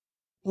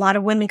A lot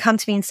of women come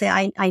to me and say,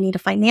 I need a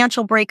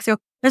financial breakthrough.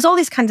 There's all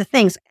these kinds of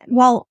things.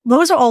 While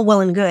those are all well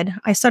and good,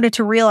 I started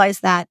to realize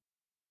that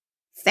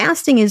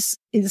fasting is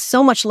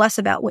so much less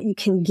about what you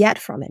can get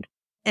from it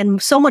and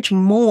so much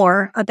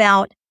more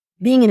about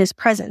being in his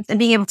presence and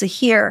being able to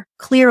hear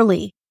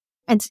clearly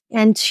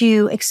and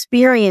to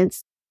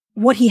experience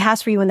what he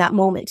has for you in that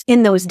moment,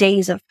 in those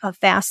days of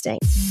fasting.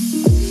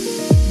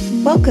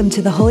 Welcome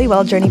to the Holy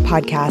Well Journey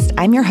podcast.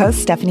 I'm your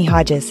host, Stephanie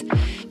Hodges.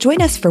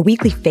 Join us for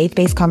weekly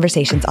faith-based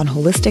conversations on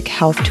holistic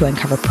health to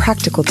uncover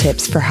practical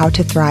tips for how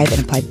to thrive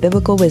and apply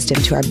biblical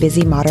wisdom to our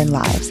busy modern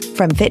lives.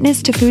 From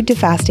fitness to food to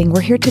fasting,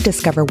 we're here to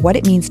discover what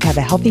it means to have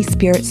a healthy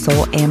spirit,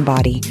 soul, and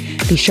body.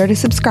 Be sure to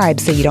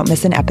subscribe so you don't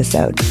miss an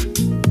episode.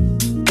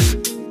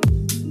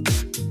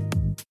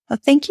 Well,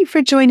 thank you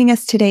for joining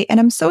us today,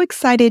 and I'm so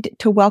excited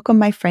to welcome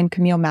my friend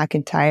Camille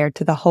McIntyre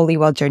to the Holy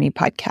Well Journey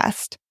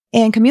podcast.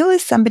 And Camille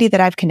is somebody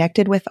that I've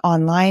connected with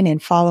online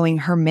and following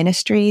her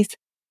ministries,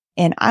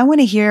 and I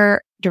want to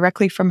hear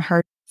directly from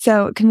her.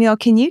 So Camille,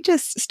 can you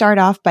just start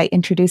off by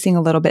introducing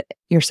a little bit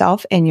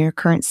yourself and your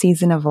current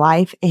season of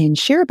life and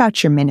share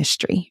about your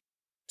ministry?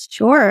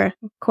 Sure.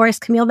 Of course,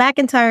 Camille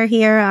McIntyre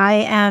here. I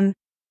am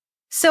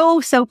so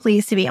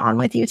pleased to be on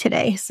with you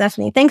today,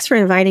 Stephanie. Thanks for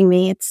inviting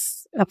me.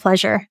 It's a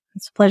pleasure.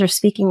 It's a pleasure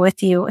speaking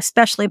with you,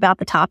 especially about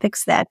the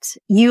topics that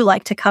you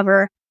like to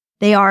cover.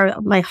 They are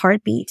my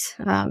heartbeat.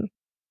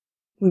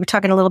 We were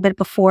talking a little bit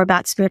before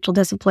about spiritual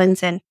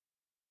disciplines, and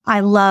I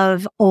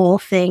love all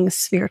things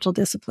spiritual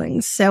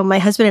disciplines. So my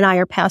husband and I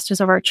are pastors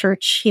of our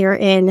church here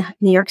in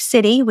New York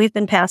City. We've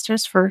been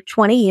pastors for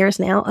 20 years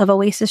now of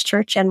Oasis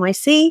Church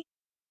NYC.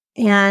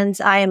 And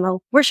I am a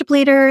worship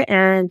leader,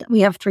 and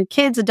we have 3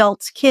 kids,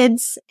 adult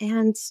kids.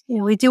 And,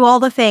 we do all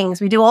the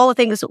things. We do all the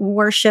things,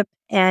 worship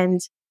and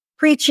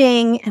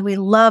preaching, and we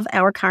love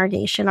our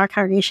congregation. Our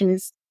congregation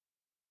is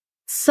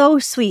so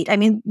sweet. I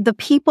mean, the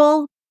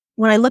people,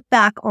 when I look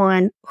back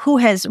on who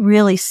has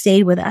really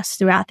stayed with us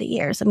throughout the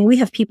years, I mean, we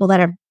have people that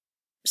are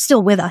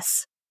still with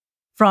us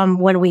from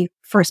when we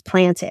first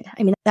planted.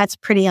 I mean, that's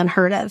pretty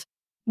unheard of.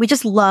 We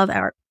just love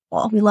our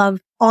people. We love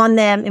on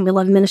them and we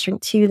love ministering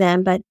to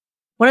them. But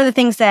one of the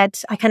things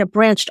that I kind of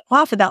branched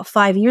off about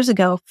 5 years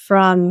ago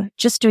from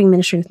just doing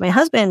ministry with my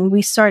husband,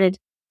 we started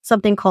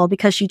something called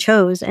Because She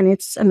Chose, and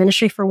it's a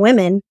ministry for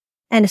women.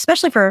 And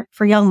especially for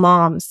young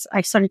moms,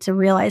 I started to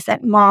realize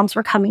that moms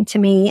were coming to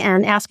me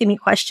and asking me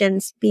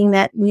questions, being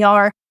that we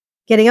are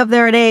getting up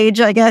there in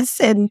age, I guess,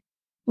 and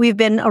we've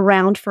been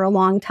around for a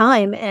long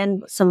time.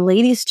 And some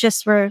ladies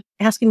just were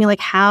asking me,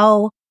 like,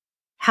 how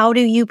do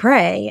you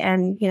pray?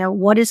 And,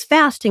 what does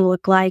fasting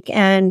look like?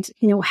 And,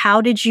 how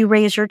did you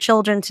raise your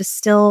children to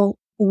still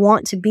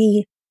want to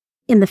be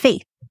in the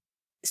faith?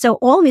 So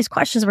all these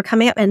questions were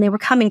coming up, and they were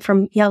coming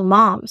from young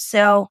moms.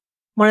 So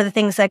one of the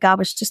things that God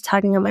was just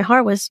tugging on my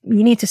heart was,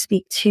 you need to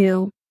speak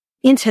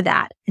into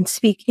that and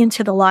speak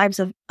into the lives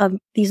of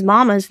these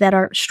mamas that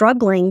are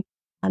struggling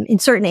in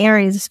certain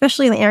areas,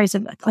 especially in the areas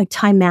of like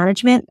time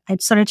management.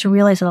 I'd started to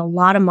realize that a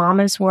lot of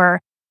mamas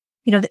were,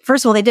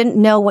 first of all, they didn't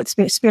know what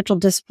spiritual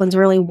disciplines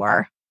really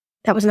were.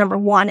 That was number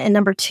one. And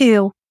number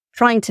two,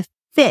 trying to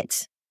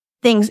fit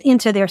things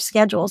into their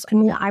schedules. I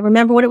mean, I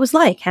remember what it was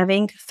like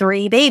having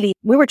 3 babies.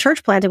 We were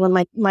church planted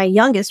when my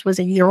youngest was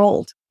a year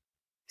old.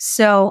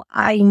 So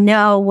I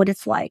know what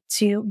it's like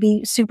to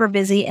be super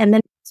busy and then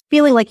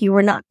feeling like you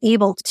were not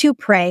able to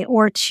pray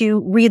or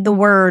to read the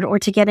word or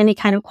to get any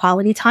kind of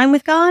quality time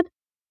with God.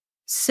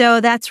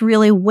 So that's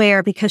really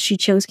where Because She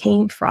Chose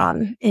came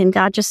from. And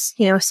God just,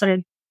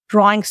 started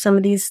drawing some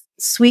of these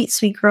sweet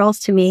girls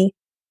to me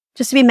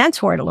just to be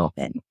mentored a little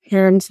bit.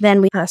 And then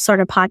we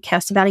started a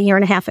podcast about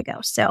 1.5 years ago.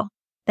 So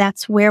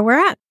that's where we're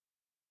at.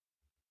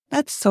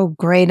 That's so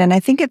great. And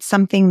I think it's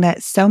something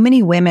that so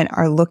many women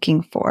are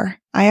looking for.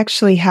 I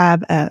actually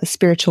have a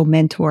spiritual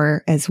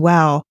mentor as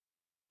well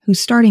who's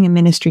starting a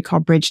ministry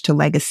called Bridge to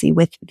Legacy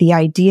with the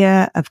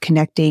idea of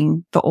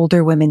connecting the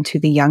older women to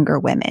the younger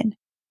women.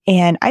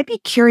 And I'd be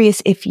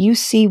curious if you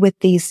see with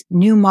these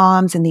new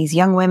moms and these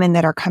young women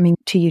that are coming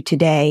to you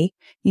today,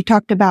 you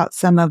talked about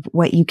some of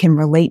what you can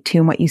relate to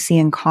and what you see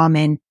in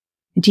common.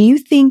 Do you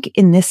think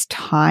in this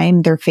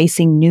time they're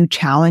facing new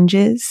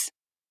challenges?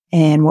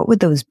 And what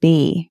would those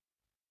be?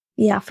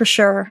 Yeah, for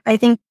sure. I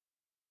think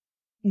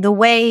the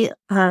way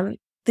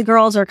the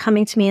girls are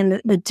coming to me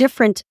and the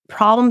different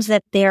problems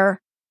that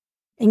they're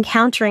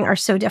encountering are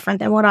so different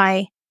than what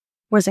I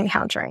was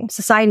encountering.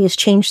 Society has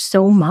changed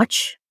so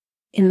much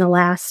in the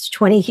last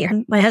 20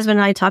 years. My husband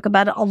and I talk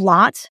about it a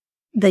lot.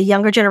 The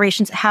younger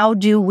generations, how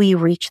do we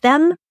reach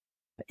them?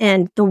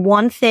 And the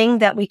one thing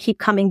that we keep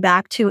coming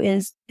back to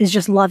is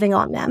just loving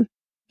on them.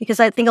 Because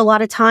I think a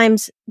lot of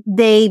times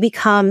they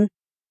become,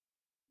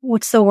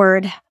 what's the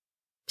word?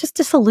 Just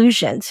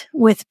disillusioned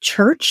with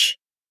church.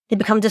 They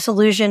become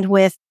disillusioned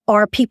with,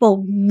 are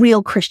people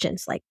real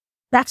Christians? Like,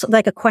 that's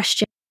like a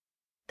question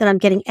that I'm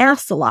getting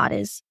asked a lot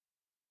is,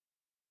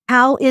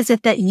 how is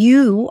it that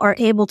you are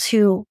able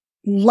to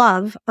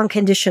love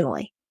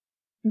unconditionally?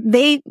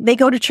 They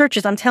go to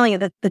churches. I'm telling you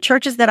that the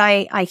churches that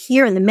I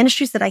hear and the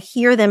ministries that I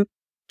hear them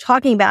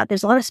talking about,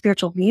 there's a lot of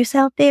spiritual abuse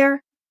out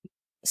there.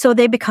 So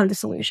they become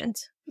disillusioned.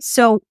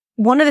 So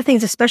one of the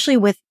things, especially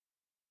with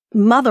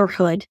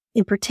motherhood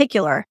in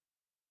particular,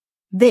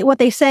 what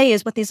these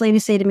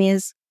ladies say to me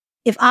is,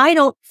 if I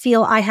don't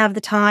feel I have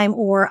the time,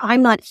 or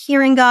I'm not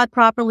hearing God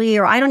properly,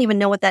 or I don't even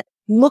know what that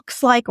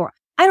looks like, or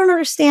I don't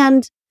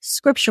understand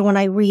scripture when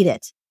I read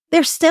it.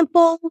 They're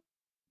simple,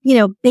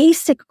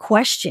 basic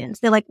questions.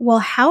 They're like, well,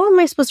 how am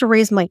I supposed to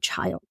raise my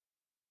child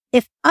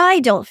if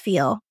I don't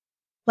feel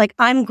like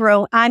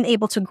I'm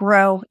able to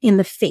grow in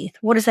the faith?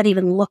 What does that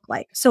even look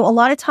like? So a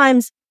lot of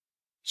times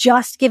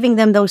just giving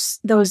them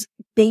those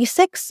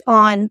basics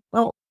on,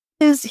 well,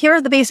 here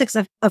are the basics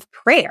of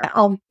prayer.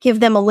 I'll give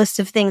them a list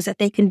of things that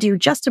they can do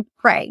just to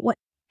pray.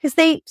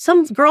 Because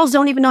some girls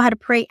don't even know how to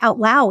pray out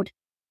loud,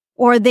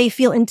 or they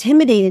feel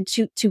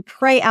intimidated to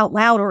pray out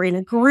loud or in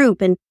a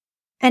group. And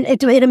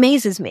it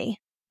amazes me.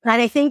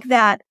 And I think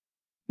that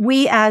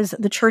we as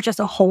the church as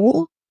a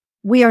whole,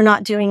 we are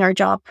not doing our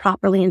job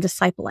properly in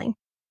discipling.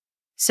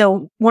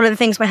 So one of the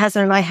things my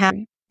husband and I have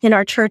in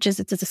our church is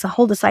it's a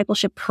whole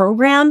discipleship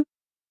program.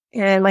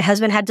 And my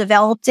husband had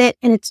developed it.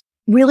 And it's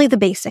really the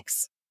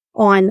basics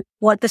on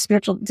what the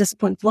spiritual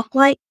disciplines look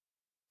like.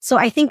 So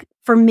I think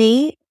for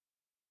me,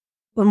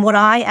 when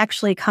I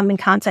actually come in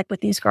contact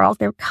with these girls,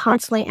 they're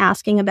constantly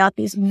asking about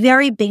these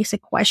very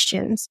basic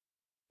questions,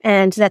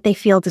 and that they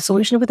feel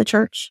disillusioned with the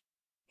church,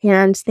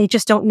 and they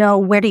just don't know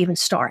where to even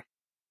start.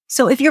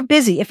 So if you're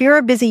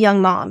a busy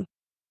young mom,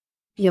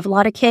 you have a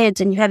lot of kids,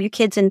 and you have your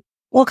kids in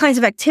all kinds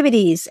of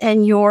activities,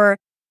 and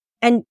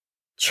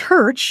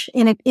church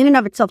in and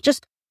of itself,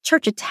 just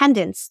church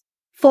attendance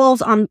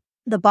falls on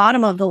the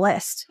bottom of the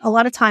list. A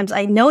lot of times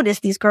I notice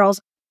these girls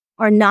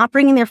are not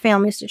bringing their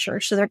families to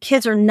church. So their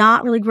kids are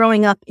not really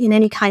growing up in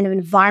any kind of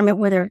environment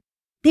where they're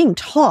being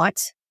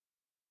taught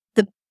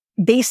the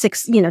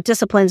basics,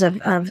 disciplines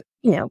of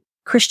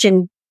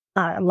Christian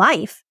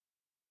life.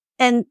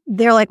 And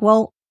they're like,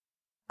 well,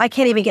 I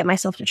can't even get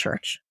myself to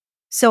church.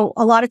 So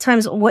a lot of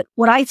times what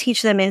I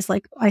teach them is,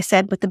 like I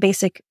said, with the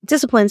basic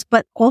disciplines,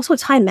 but also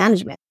time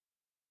management.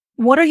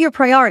 What are your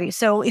priorities?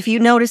 So if you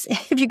notice,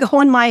 if you go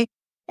on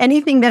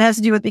anything that has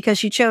to do with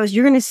Because You Chose,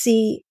 you're going to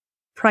see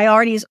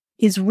priorities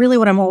is really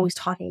what I'm always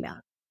talking about.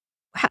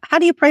 How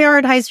do you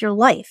prioritize your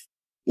life?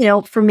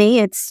 For me,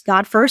 it's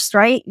God first,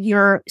 right?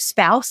 Your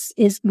spouse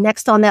is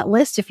next on that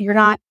list. If you're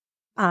not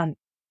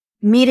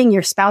meeting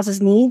your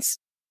spouse's needs,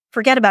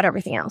 forget about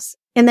everything else.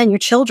 And then your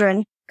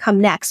children come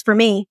next. For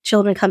me,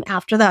 children come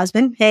after the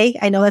husband. Hey,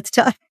 I know that's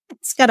tough.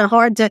 It's kind of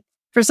hard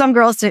for some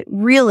girls to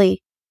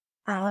really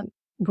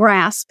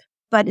grasp,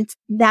 but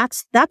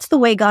that's the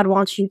way God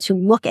wants you to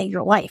look at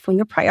your life when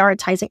you're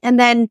prioritizing. And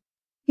then,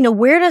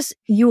 where does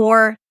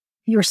your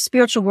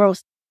spiritual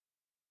growth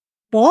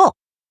fall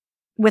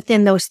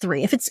within those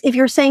three? If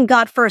you're saying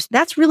God first,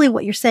 that's really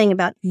what you're saying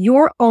about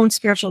your own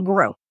spiritual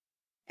growth.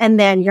 And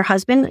then your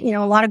husband,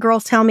 a lot of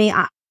girls tell me,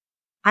 I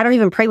don't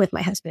even pray with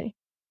my husband.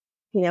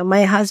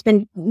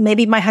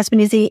 Maybe my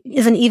husband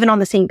isn't even on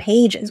the same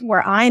page as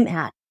where I'm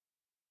at.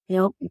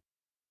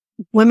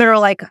 Women are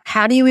like,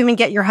 how do you even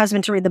get your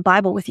husband to read the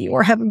Bible with you,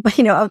 or have,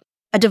 a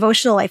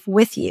devotional life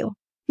with you?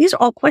 These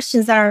are all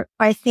questions that are,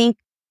 I think,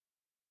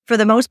 for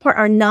the most part,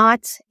 are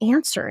not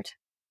answered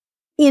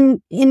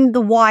in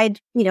the wide,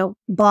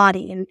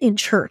 body in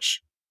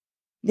church.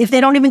 If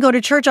they don't even go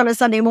to church on a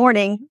Sunday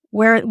morning,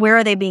 where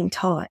are they being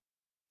taught?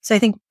 So I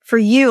think for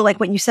you, like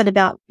what you said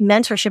about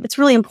mentorship, it's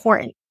really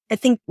important. I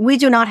think we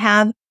do not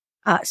have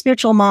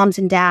spiritual moms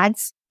and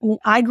dads.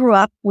 I grew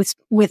up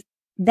with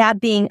that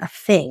being a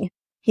thing,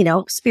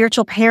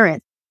 spiritual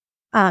parents.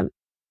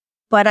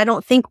 But I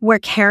don't think we're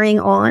carrying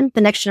on.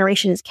 The next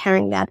generation is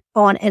carrying that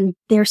on, and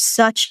there's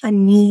such a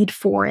need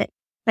for it.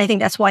 And I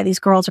think that's why these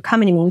girls are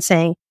coming to me and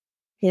saying,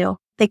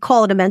 they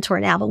call it a mentor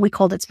now, but we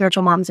called it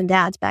spiritual moms and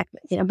dads back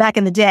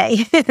in the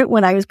day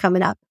when I was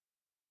coming up.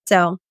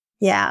 So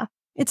yeah,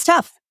 it's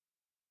tough.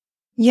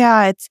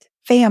 Yeah, it's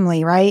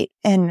family, right?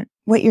 And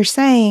what you're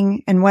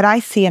saying, and what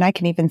I see, and I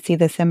can even see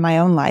this in my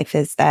own life,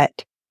 is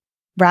that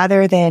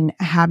rather than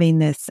having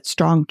this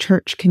strong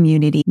church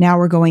community, now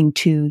we're going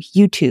to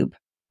YouTube,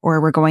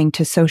 or we're going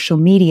to social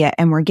media,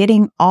 and we're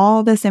getting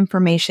all this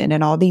information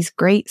and all these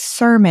great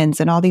sermons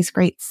and all these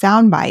great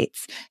sound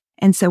bites.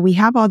 And so we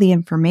have all the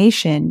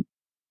information,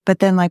 but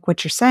then like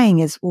what you're saying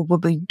is, well,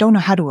 we don't know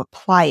how to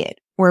apply it,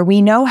 or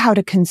we know how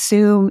to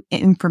consume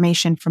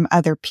information from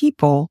other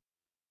people,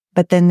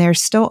 but then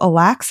there's still a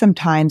lack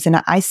sometimes.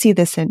 And I see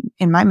this in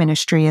my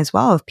ministry as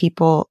well, of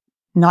people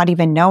not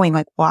even knowing,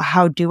 like, well,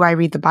 how do I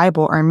read the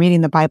Bible? Or I'm reading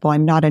the Bible,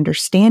 I'm not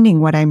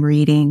understanding what I'm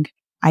reading.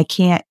 I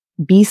can't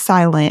be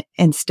silent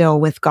and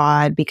still with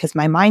God because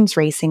my mind's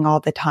racing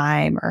all the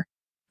time, or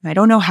I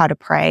don't know how to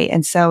pray.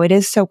 And so it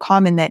is so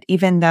common that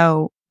even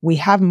though we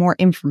have more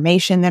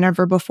information than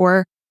ever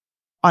before,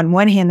 on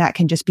one hand, that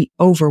can just be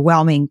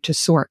overwhelming to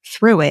sort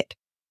through it.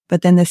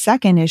 But then the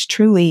second is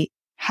truly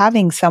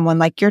having someone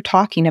like you're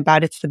talking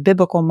about. It's the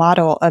biblical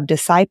model of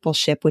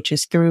discipleship, which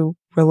is through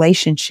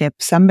relationship,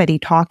 somebody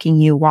walking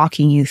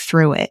you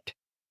through it.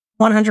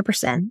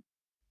 100%.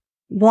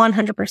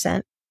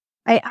 100%.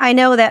 I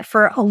know that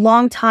for a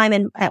long time,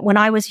 and when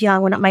I was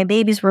young, when my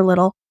babies were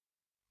little,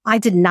 I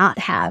did not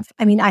have,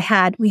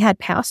 we had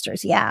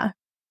pastors, yeah,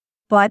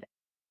 but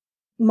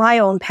my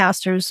own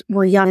pastors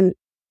were young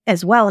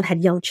as well and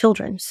had young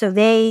children. So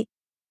they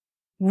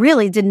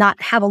really did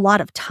not have a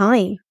lot of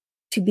time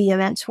to be a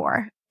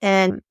mentor.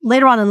 And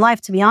later on in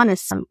life, to be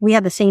honest, we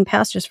had the same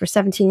pastors for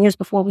 17 years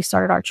before we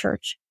started our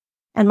church.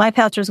 And my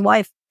pastor's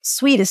wife,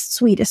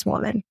 sweetest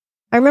woman.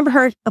 I remember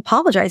her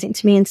apologizing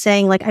to me and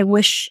saying, like, I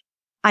wish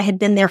I had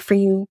been there for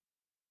you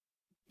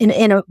in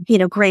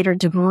a greater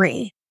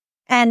degree.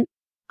 And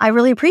I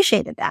really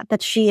appreciated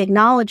that she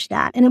acknowledged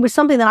that. And it was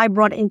something that I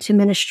brought into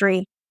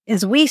ministry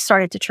as we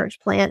started to church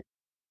plant.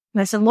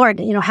 And I said, Lord,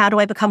 how do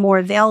I become more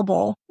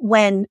available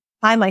when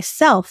I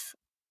myself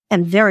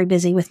am very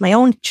busy with my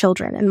own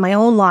children and my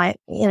own life?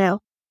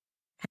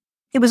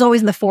 It was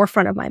always in the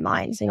forefront of my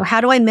mind.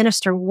 How do I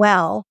minister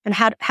well? And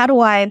how do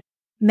I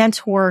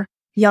mentor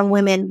young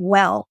women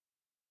well?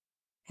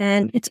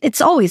 And it's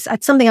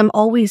something I'm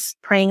always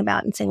praying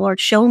about and saying, Lord,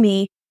 show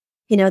me,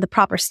 the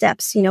proper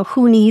steps,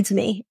 who needs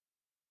me?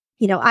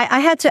 I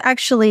had to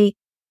actually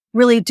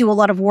really do a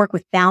lot of work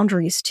with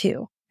boundaries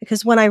too,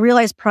 because when I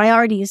realized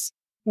priorities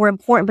were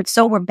important, but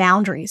so were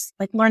boundaries,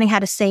 like learning how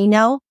to say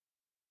no,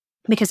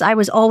 because I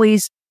was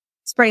always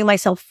spreading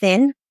myself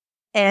thin.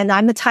 And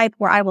I'm the type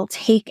where I will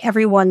take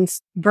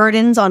everyone's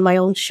burdens on my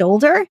own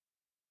shoulder.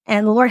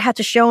 And the Lord had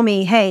to show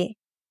me, hey,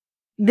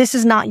 this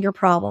is not your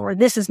problem, or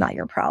this is not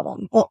your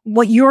problem. Well,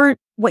 what you're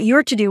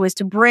to do is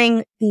to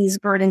bring these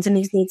burdens and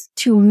these needs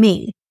to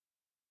me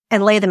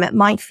and lay them at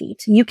my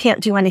feet. You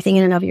can't do anything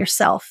in and of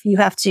yourself. You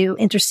have to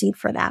intercede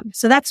for them.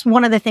 So that's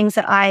one of the things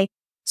that I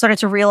started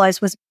to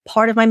realize was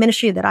part of my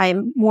ministry, that I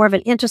am more of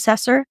an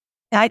intercessor.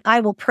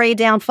 I will pray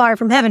down fire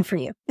from heaven for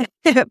you,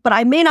 but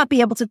I may not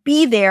be able to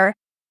be there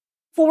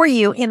for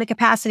you in the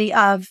capacity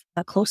of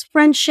a close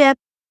friendship.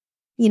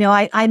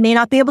 I may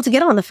not be able to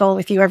get on the phone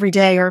with you every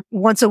day or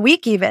once a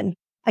week even.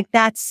 Like,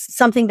 that's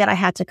something that I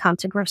had to come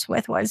to grips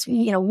with was,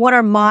 what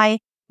are my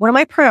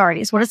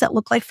priorities? What does that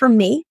look like for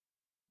me?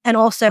 And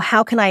also,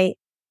 how can I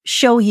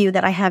show you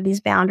that I have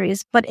these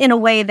boundaries, but in a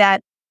way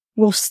that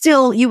you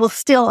will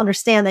still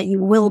understand that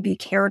you will be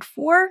cared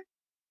for.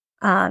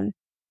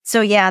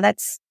 So yeah,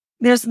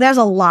 there's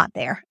a lot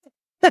there.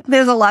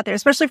 There's a lot there,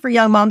 especially for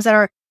young moms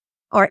that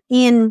are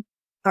in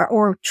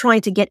or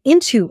trying to get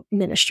into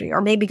ministry,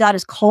 or maybe God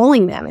is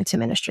calling them into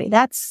ministry.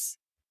 It's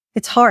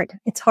hard.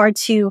 It's hard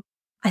to,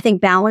 I think,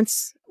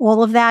 balance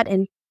all of that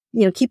and,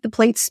 keep the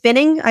plate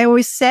spinning. I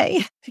always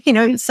say,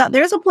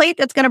 there's a plate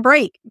that's going to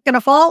break, it's going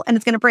to fall, and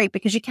it's going to break,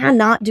 because you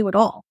cannot do it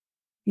all.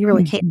 You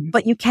really can't,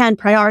 but you can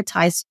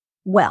prioritize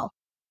well.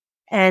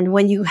 And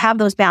when you have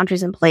those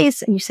boundaries in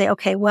place and you say,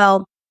 okay,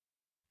 well,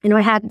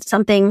 I had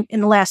something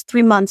in the last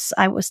 3 months,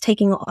 I was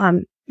taking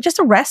just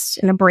a rest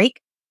and a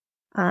break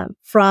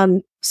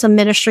from some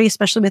ministry,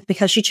 especially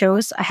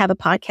because I have a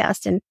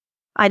podcast, and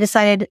I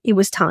decided it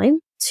was time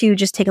to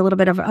just take a little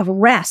bit of a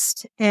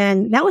rest.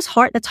 And that was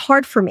hard. That's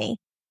hard for me,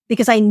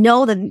 because I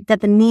know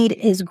that the need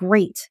is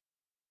great.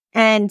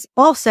 And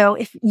also,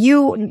 if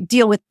you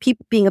deal with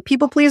being a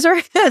people pleaser,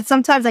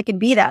 sometimes I can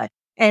be that.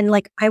 And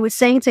like I was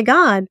saying to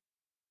God,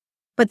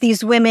 but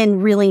these women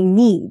really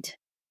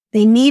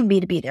they need me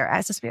to be there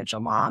as a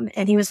spiritual mom.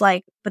 And he was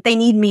like, but they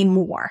need me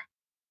more.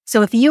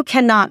 So if you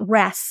cannot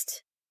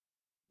rest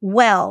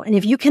well, and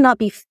if you cannot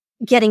be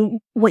getting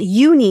what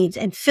you need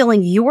and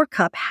filling your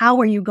cup, how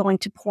are you going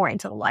to pour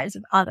into the lives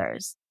of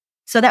others?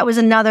 So that was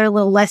another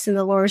little lesson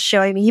the Lord was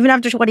showing me. Even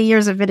after 20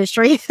 years of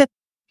ministry,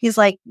 he's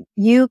like,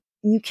 you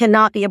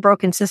cannot be a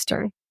broken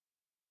cistern,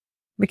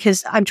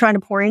 because I'm trying to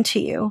pour into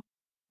you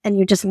and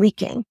you're just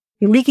leaking.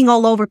 You're leaking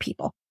all over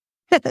people.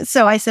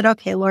 So I said,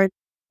 okay, Lord,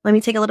 let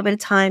me take a little bit of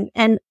time.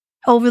 And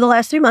over the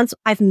last 3 months,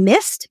 I've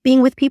missed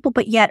being with people,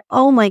 but yet,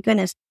 oh my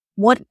goodness,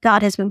 what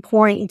God has been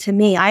pouring into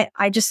me. I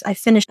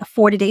finished a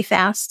 40-day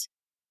fast,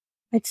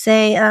 I'd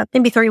say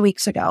maybe 3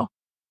 weeks ago.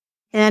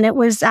 And it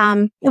was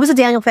a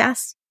Daniel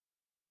fast,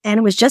 and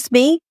it was just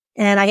me.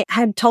 And I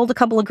had told a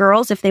couple of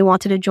girls if they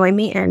wanted to join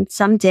me, and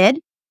some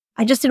did.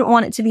 I just didn't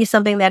want it to be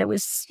something that it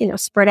was,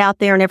 spread out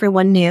there and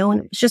everyone knew.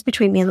 And it was just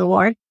between me and the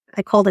Lord.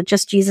 I called it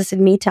just Jesus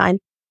and me time.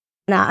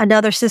 And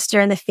another sister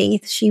in the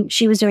faith,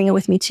 she was doing it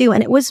with me too.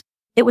 And it was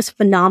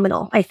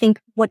phenomenal. I think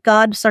what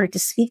God started to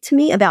speak to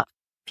me about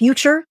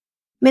future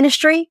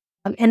ministry,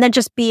 and then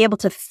just be able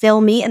to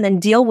fill me and then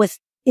deal with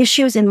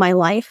issues in my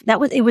life.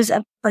 It was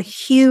a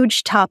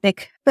huge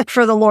topic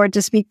for the Lord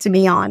to speak to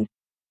me on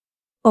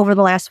over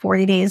the last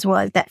 40 days.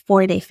 Was that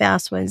 40-day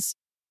fast was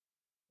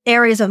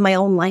areas of my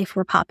own life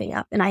were popping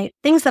up, and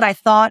things that I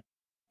thought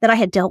that I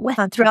had dealt with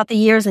throughout the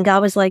years. And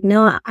God was like,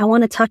 no, I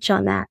want to touch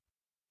on that.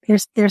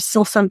 There's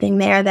still something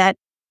there that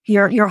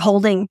you're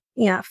holding,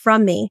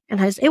 from me. And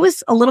it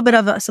was a little bit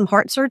of some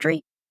heart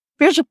surgery,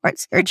 spiritual heart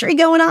surgery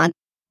going on.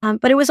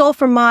 But it was all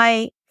for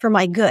my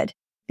good,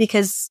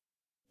 because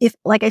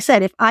like I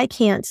said, if I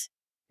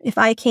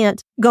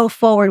can't go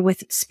forward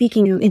with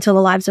speaking into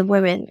the lives of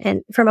women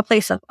and from a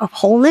place of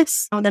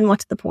wholeness, then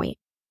what's the point?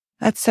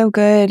 That's so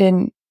good.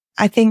 And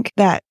I think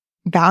that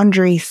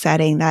boundary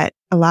setting, that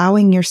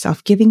allowing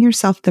yourself, giving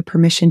yourself the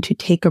permission to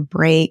take a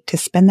break, to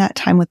spend that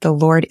time with the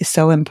Lord is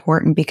so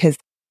important, because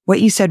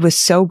what you said was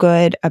so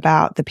good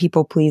about the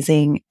people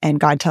pleasing and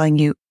God telling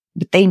you,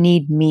 but they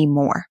need me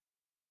more.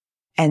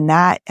 And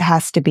that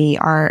has to be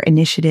our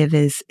initiative,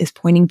 is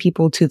pointing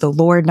people to the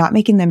Lord, not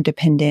making them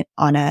dependent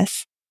on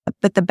us.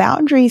 But the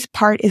boundaries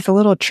part is a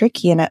little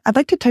tricky. And I'd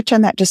like to touch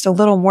on that just a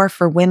little more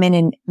for women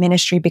in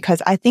ministry,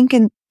 because I think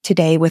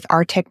today with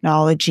our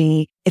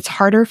technology, it's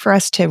harder for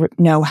us to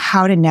know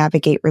how to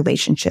navigate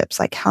relationships.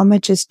 Like, how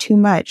much is too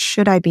much?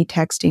 Should I be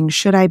texting?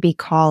 Should I be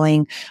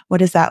calling? What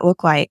does that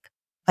look like?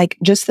 Like,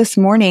 just this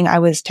morning, I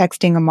was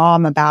texting a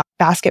mom about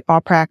basketball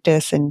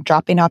practice and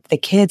dropping off the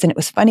kids. And it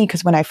was funny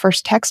because when I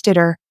first texted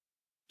her,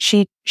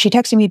 she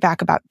texted me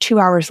back about 2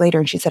 hours later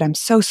and she said, "I'm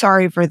so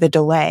sorry for the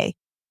delay."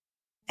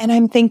 And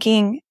I'm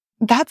thinking,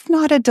 that's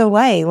not a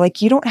delay.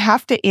 Like, you don't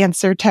have to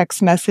answer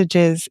text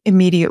messages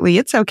immediately.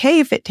 It's okay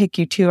if it take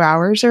you 2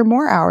 hours or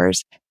more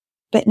hours.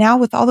 But now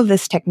with all of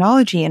this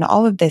technology and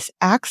all of this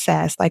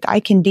access, like, I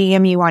can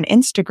DM you on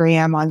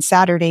Instagram on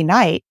Saturday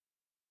night,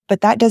 but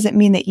that doesn't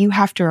mean that you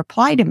have to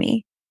reply to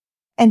me.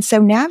 And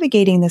so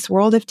navigating this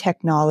world of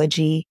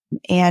technology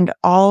and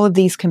all of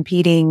these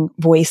competing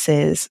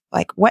voices,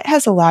 like, what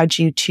has allowed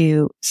you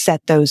to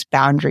set those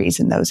boundaries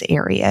in those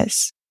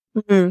areas?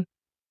 Mm-hmm.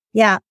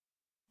 Yeah.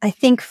 I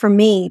think for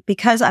me,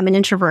 because I'm an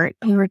introvert,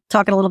 we were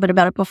talking a little bit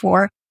about it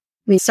before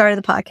we started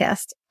the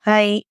podcast.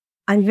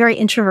 I'm very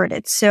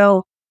introverted.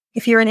 So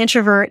if you're an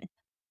introvert,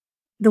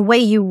 the way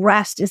you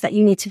rest is that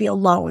you need to be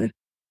alone.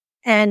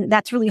 And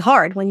that's really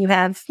hard when you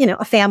have,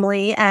 a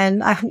family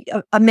and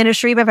a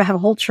ministry, but I have a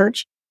whole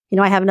church.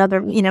 I have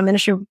another,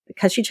 ministry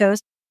because she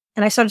chose.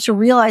 And I started to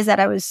realize that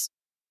I was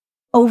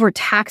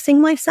overtaxing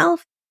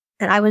myself,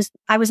 and I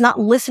was not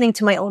listening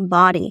to my own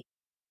body.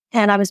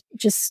 And I was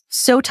just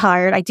so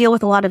tired. I deal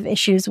with a lot of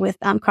issues with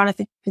chronic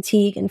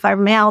fatigue and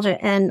fibromyalgia,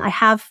 and I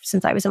have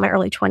since I was in my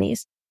early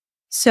 20s.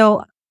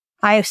 So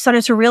I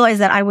started to realize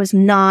that I was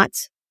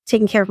not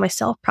taking care of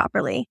myself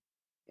properly.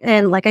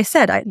 And like I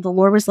said, the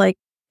Lord was like,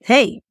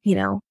 "Hey,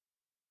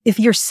 if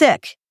you're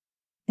sick,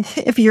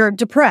 if you're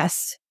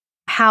depressed,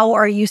 how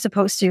are you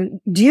supposed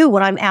to do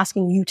what I'm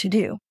asking you to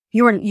do?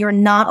 You're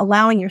not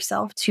allowing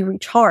yourself to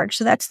recharge."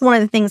 So that's one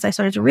of the things I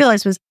started to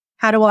realize was,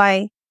 how do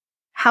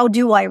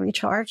I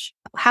recharge?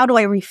 How do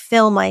I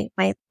refill my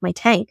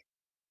tank?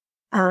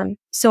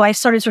 So I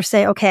started to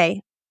say,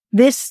 okay,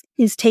 this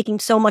is taking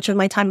so much of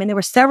my time. And there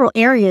were several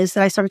areas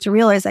that I started to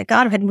realize that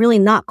God had really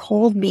not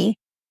called me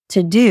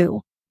to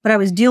do, but I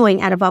was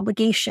doing out of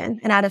obligation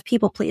and out of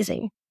people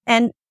pleasing.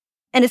 And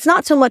it's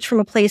not so much from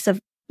a place of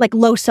like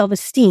low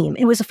self-esteem.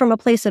 It was from a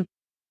place of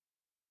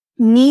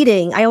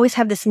needing. I always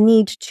have this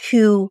need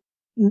to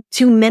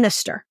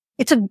minister.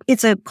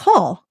 It's a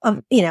call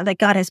of, that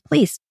God has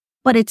placed.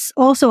 But it's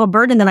also a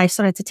burden that I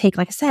started to take.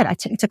 Like I said, I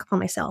took upon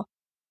myself.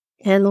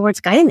 And the Lord's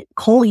like, "I didn't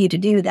call you to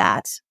do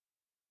that.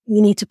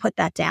 You need to put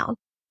that down."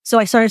 So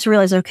I started to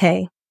realize,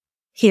 okay,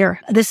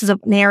 this is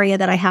an area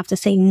that I have to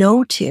say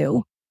no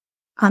to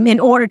in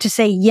order to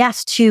say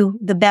yes to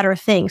the better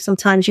thing.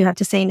 Sometimes you have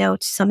to say no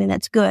to something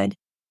that's good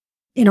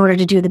in order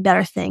to do the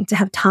better thing, to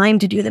have time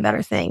to do the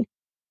better thing.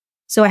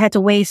 So I had to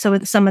weigh some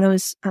of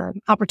those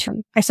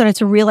opportunities. I started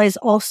to realize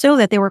also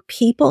that there were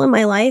people in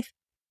my life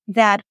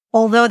that,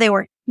 although they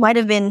might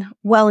have been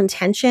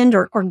well-intentioned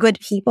or good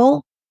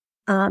people,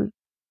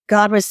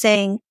 God was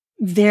saying,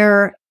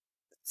 they're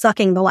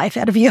sucking the life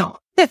out of you.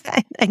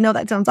 I know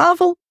that sounds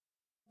awful,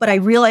 but I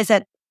realized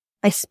that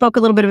I spoke a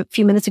little bit a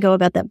few minutes ago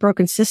about that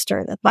broken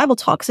sister. The Bible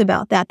talks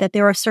about that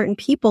there are certain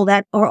people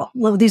that,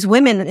 these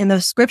women in the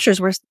scriptures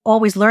were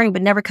always learning,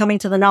 but never coming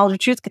to the knowledge of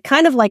truth,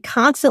 kind of like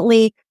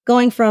constantly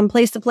going from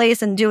place to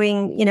place and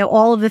doing,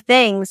 all of the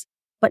things,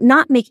 but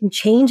not making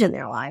change in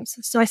their lives.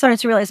 So I started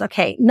to realize,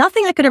 okay,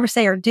 nothing I could ever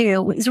say or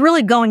do is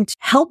really going to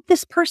help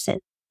this person.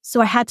 So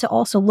I had to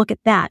also look at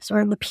that,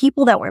 or the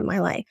people that were in my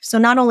life. So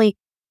not only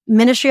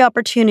ministry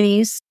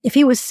opportunities, if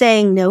he was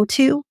saying no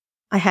to,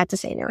 I had to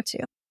say no to.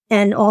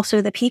 And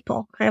also the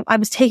people. I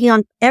was taking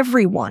on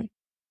everyone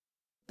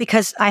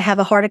because I have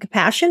a heart of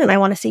compassion and I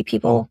want to see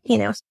people,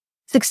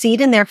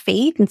 succeed in their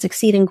faith and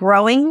succeed in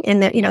growing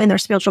in in their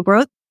spiritual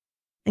growth.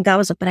 And God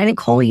was like, "But I didn't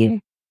call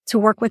you to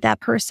work with that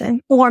person."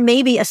 Or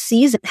maybe a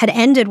season had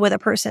ended with a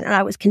person and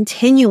I was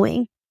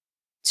continuing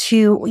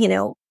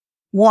to,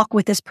 walk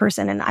with this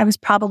person. And I was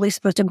probably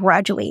supposed to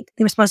graduate.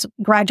 They were supposed to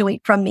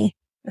graduate from me,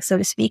 so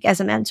to speak, as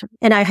a mentor.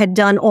 And I had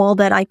done all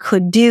that I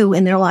could do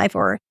in their life,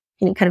 or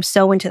kind of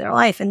sow into their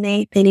life, and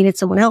they needed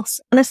someone else.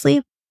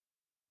 Honestly,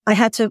 I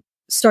had to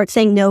start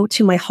saying no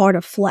to my heart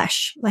of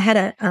flesh. I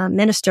had a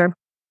minister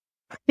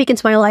speak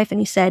into my life,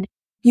 and he said,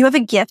 "You have a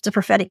gift, a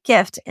prophetic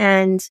gift,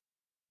 and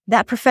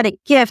that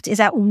prophetic gift is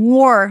at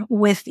war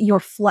with your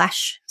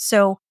flesh.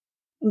 So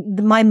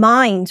my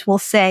mind will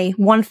say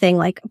one thing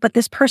like, but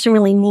this person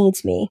really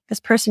needs me.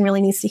 This person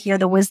really needs to hear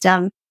the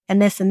wisdom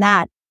and this and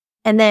that."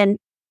 And then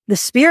the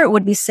spirit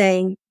would be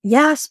saying,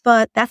 "Yes,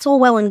 but that's all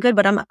well and good,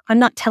 but I'm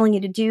not telling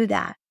you to do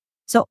that."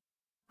 So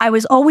I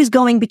was always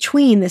going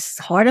between this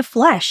heart of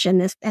flesh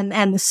and this,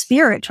 and the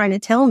spirit trying to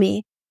tell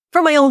me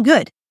for my own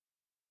good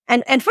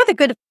and for the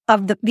good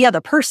of the other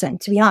person,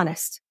 to be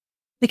honest.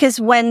 Because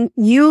when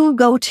you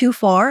go too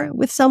far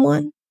with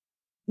someone,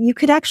 you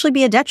could actually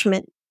be a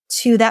detriment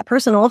to that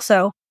person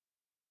also.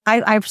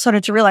 I've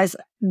started to realize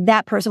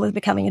that person was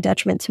becoming a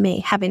detriment to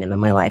me, having him in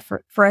my life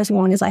for as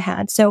long as I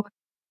had. So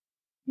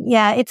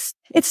yeah,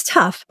 it's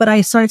tough, but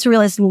I started to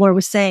realize the Lord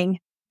was saying,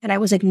 and I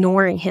was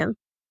ignoring him.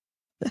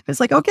 I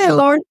was like, okay,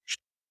 Lord.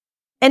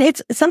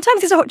 And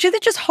sometimes they're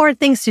just hard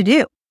things to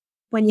do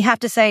when you have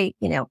to say,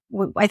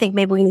 I think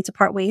maybe we need to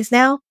part ways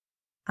now.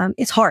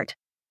 It's hard.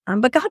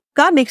 But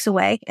God makes a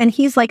way, and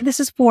he's like, this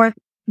is for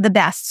the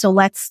best. So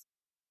let's,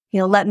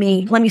 let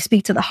me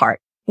speak to the heart,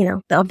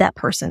 of that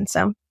person.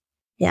 So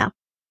yeah.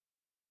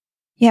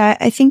 Yeah.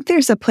 I think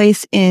there's a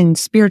place in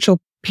spiritual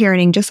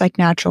parenting, just like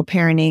natural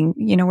parenting,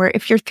 where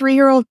if your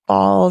 3-year-old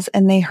falls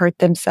and they hurt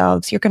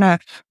themselves, you're going to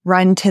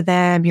run to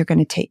them. You're going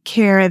to take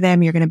care of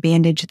them. You're going to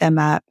bandage them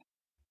up.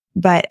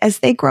 But as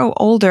they grow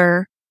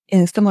older,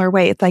 in a similar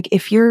way, it's like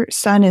if your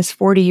son is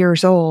 40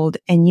 years old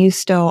and you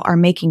still are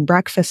making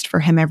breakfast for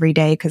him every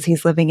day because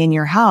he's living in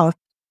your house,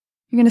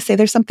 you're going to say,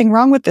 there's something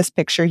wrong with this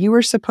picture. You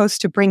were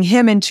supposed to bring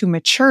him into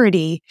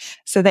maturity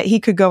so that he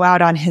could go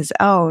out on his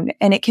own.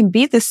 And it can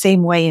be the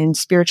same way in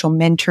spiritual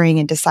mentoring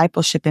and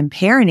discipleship and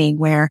parenting,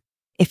 where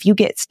if you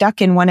get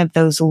stuck in one of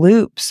those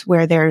loops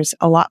where there's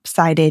a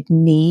lopsided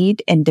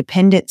need and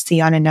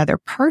dependency on another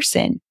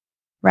person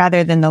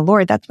rather than the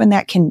Lord, that's when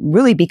that can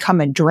really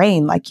become a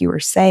drain, like you were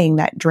saying,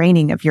 that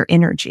draining of your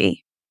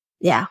energy.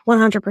 Yeah,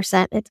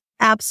 100%. It's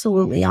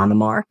absolutely on the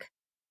mark.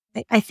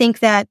 I think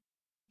that,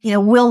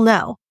 we'll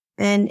know.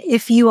 And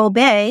if you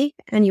obey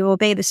and you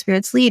obey the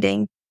Spirit's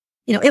leading,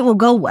 it will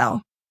go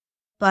well.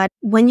 But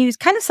when you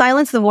kind of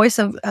silence the voice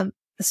of the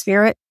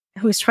Spirit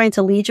who is trying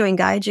to lead you and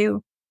guide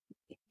you,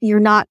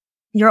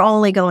 you're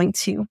only going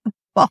to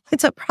fall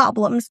into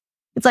problems.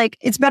 It's like,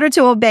 it's better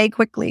to obey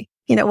quickly.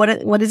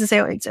 What does it say?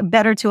 It's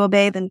better to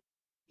obey than,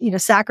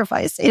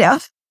 sacrifice, Like,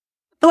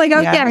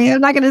 okay, yeah.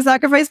 I'm not going to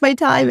sacrifice my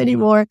time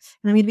anymore. And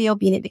I'm going to be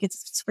obedient because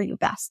it's for you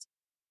best.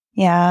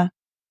 Yeah.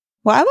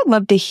 Well, I would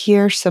love to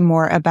hear some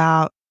more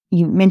about,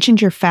 you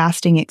mentioned your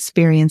fasting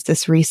experience,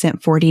 this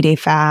recent 40-day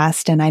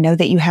fast. And I know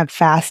that you have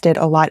fasted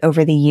a lot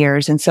over the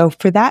years. And so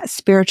for that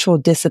spiritual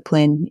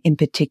discipline in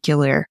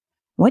particular,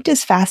 what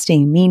does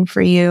fasting mean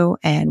for you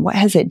and what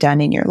has it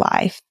done in your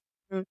life?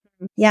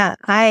 Yeah,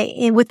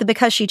 with the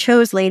Because She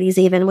Chose ladies,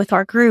 even with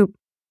our group,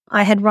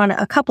 I had run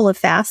a couple of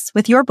fasts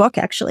with your book,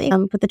 actually,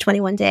 with the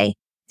 21-day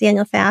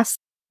Daniel fast.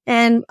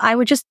 And I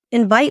would just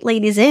invite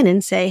ladies in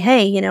and say,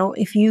 hey,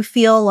 if you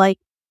feel like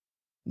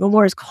the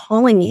Lord is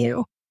calling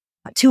you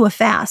to a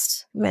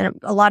fast.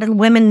 A lot of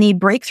women need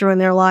breakthrough in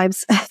their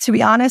lives, to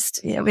be honest.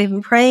 We've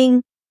been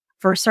praying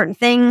for certain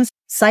things,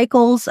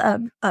 cycles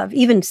of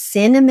even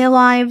sin in their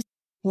lives.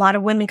 A lot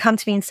of women come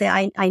to me and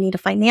say, I need a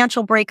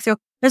financial breakthrough.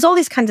 There's all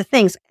these kinds of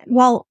things.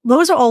 While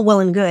those are all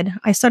well and good,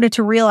 I started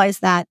to realize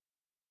that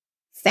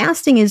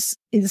fasting is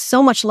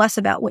so much less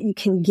about what you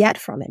can get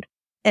from it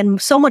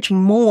and so much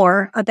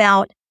more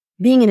about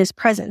being in his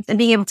presence and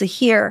being able to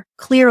hear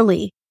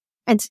clearly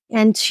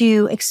and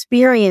to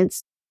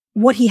experience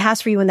what he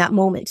has for you in that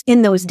moment,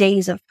 in those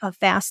days of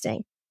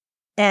fasting.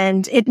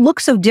 And it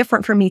looks so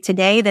different for me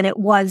today than it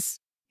was,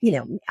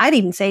 I'd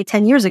even say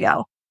 10 years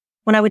ago.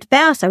 When I would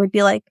fast, I would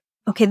be like,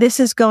 okay, this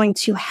is going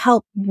to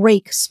help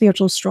break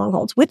spiritual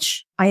strongholds,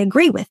 which I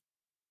agree with.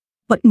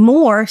 But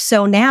more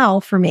so now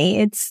for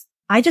me,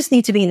 I just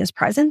need to be in his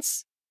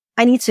presence.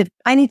 I need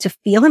to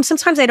feel him.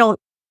 Sometimes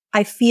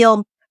I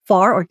feel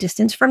far or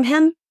distant from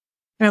him.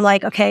 And I'm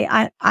like, okay,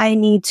 I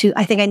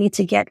think I need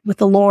to get with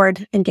the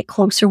Lord and get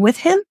closer with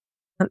him.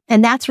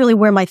 And that's really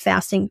where my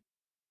fasting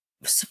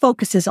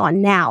focuses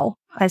on now,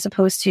 as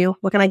opposed to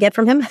what can I get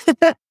from him?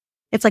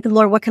 It's like,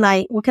 Lord, what can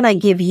I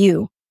give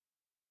you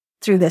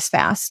through this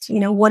fast?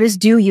 What is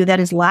due you that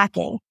is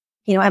lacking?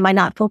 Am I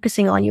not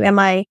focusing on you? Am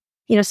I,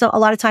 so a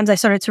lot of times I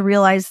started to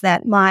realize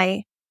that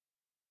my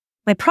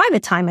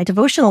private time, my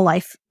devotional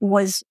life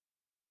was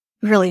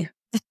really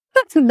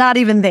not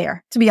even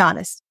there, to be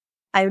honest.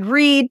 I would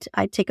read,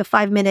 I'd take a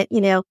 5-minute,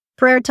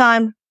 prayer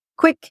time,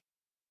 quick,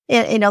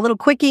 a little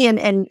quickie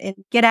and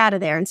get out of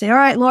there and say, all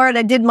right, Lord,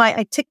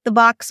 I ticked the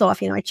box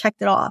off, I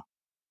checked it off.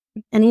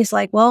 And he's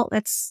like, well,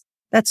 that's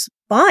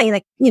fine.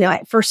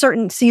 Like, for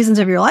certain seasons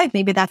of your life,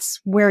 maybe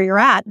that's where you're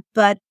at.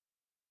 But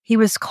he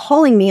was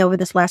calling me over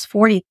the last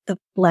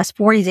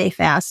 40-day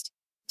fast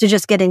to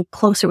just get in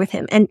closer with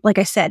him. And like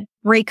I said,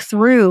 break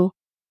through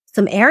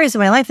some areas of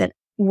my life that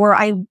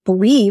I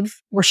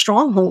believe were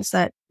strongholds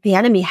that the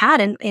enemy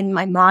had in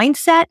my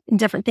mindset and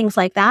different things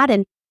like that.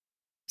 And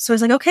so I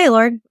was like, okay,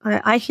 Lord,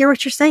 I hear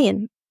what you're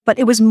saying. But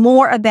it was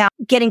more about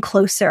getting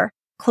closer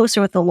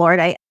with the Lord.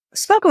 I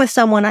spoke with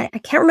someone, I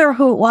can't remember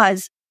who it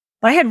was,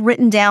 but I had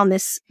written down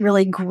this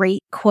really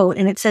great quote.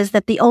 And it says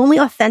that the only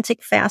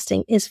authentic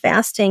fasting is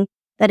fasting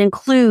that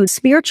includes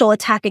spiritual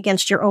attack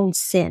against your own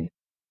sin.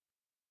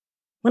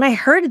 When I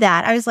heard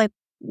that, I was like,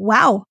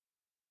 wow,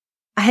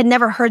 I had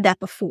never heard that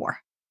before.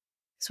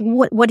 So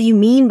what do you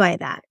mean by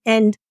that?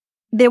 And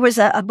there was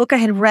a book I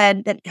had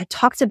read that had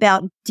talked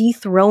about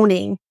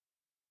dethroning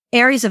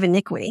areas of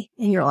iniquity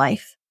in your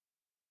life.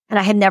 And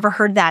I had never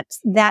heard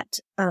that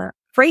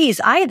phrase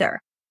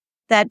either,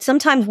 that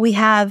sometimes we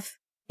have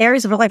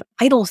areas of our life,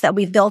 idols that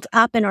we've built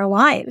up in our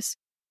lives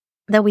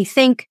that we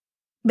think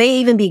may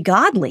even be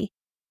godly,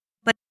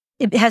 but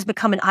it has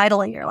become an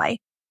idol in your life.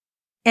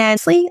 And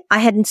honestly, I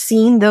hadn't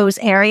seen those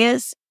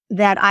areas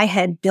that I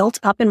had built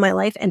up in my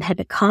life and had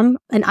become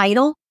an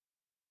idol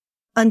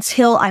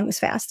until I was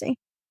fasting.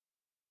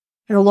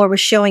 And the Lord was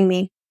showing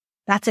me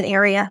that's an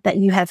area that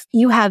you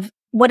have.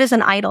 What is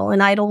an idol?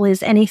 An idol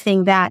is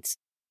anything that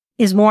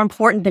is more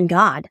important than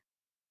God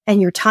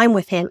and your time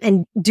with him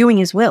and doing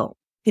his will,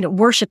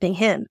 worshiping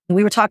him.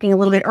 We were talking a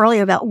little bit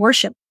earlier about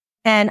worship.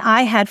 And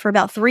I had for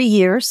about 3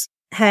 years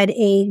had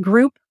a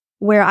group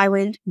where I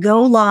would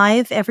go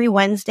live every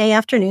Wednesday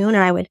afternoon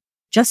and I would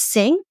just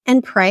sing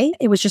and pray.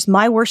 It was just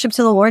my worship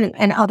to the Lord,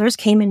 and others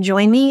came and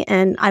joined me,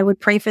 and I would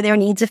pray for their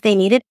needs if they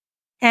needed.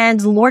 And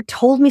the Lord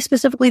told me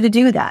specifically to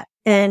do that.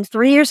 And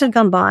 3 years had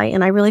gone by,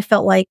 and I really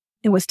felt like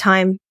it was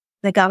time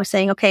that God was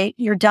saying, okay,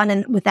 you're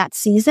done with that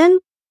season.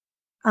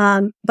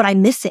 But I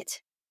miss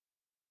it.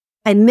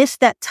 I missed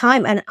that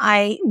time. And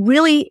I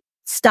really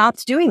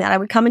stopped doing that. I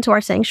would come into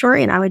our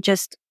sanctuary and I would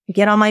just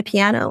get on my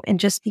piano and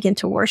just begin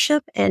to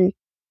worship and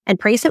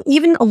praise him,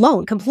 even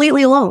alone,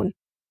 completely alone.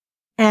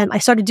 And I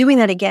started doing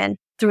that again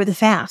through the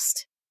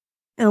fast.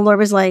 And the Lord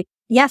was like,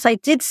 yes, I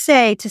did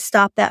say to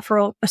stop that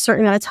for a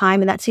certain amount of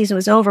time and that season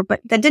was over,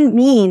 but that didn't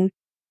mean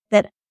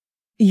that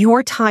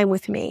your time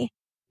with me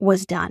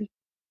was done.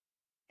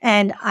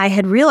 And I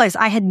had realized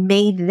I had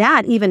made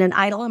that even an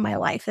idol in my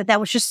life, that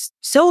was just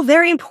so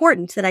very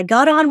important that I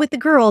got on with the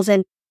girls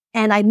and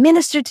I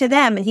ministered to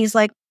them. And he's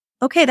like,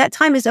 okay, that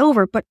time is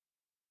over, but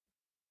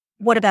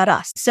what about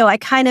us? So I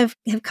kind of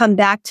have come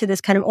back to this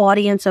kind of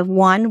audience of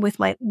one with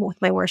my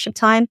worship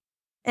time.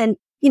 And,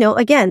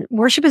 again,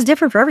 worship is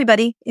different for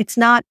everybody. It's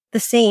not the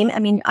same. I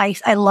mean,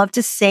 I love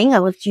to sing. I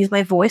love to use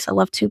my voice. I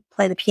love to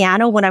play the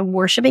piano when I'm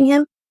worshiping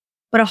him.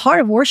 But a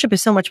heart of worship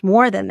is so much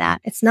more than that.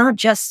 It's not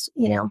just,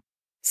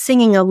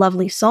 singing a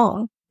lovely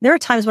song. There are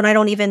times when I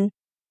don't even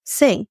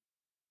sing,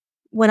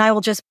 when I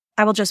will just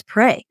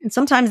pray. And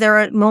sometimes there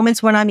are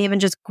moments when I'm even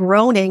just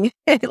groaning.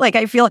 Like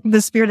I feel like the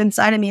spirit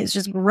inside of me is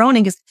just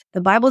groaning, because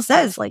the Bible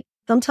says, like,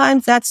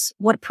 sometimes that's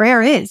what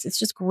prayer is. It's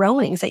just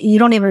groaning. It's that you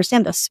don't even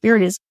understand. The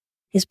spirit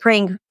is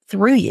praying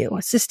through you,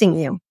 assisting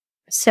you.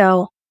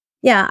 So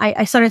yeah,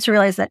 I started to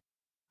realize that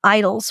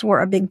idols were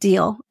a big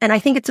deal. And I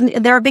think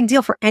they're a big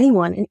deal for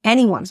anyone in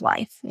anyone's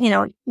life.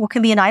 What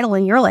can be an idol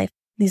in your life?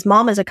 These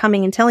mamas are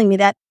coming and telling me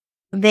that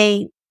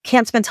they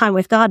can't spend time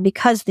with God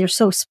because they're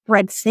so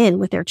spread thin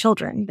with their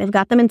children. They've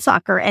got them in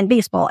soccer and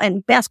baseball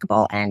and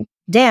basketball and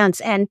dance,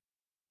 and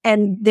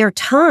their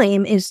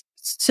time is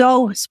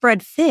so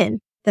spread thin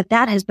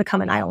that has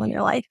become an idol in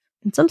your life.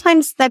 And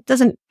sometimes that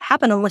doesn't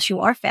happen unless you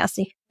are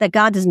fasting, that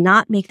God does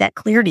not make that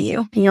clear to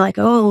you. And you're like,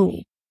 oh,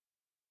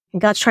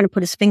 and God's trying to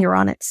put his finger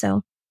on it.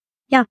 So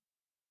yeah.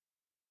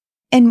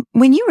 And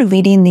when you were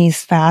leading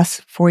these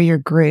fasts for your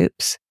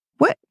groups,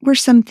 what were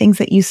some things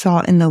that you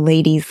saw in the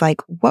ladies? Like,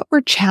 what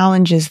were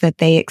challenges that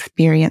they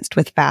experienced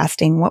with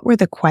fasting? What were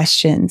the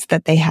questions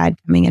that they had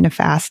coming into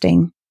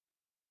fasting?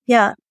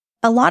 Yeah.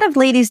 A lot of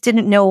ladies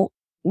didn't know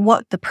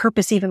what the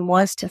purpose even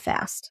was to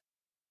fast.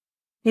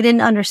 They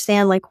didn't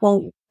understand, like,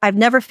 well, I've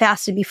never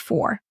fasted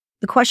before.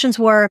 The questions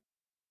were,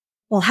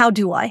 well, how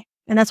do I?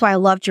 And that's why I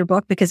loved your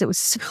book, because it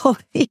was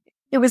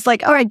it was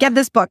like, all right, get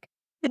this book.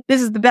 This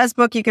is the best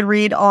book you can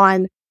read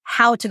on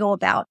how to go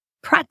about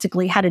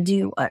practically how to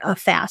do a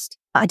fast,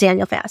 a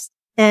Daniel fast.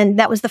 And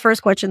that was the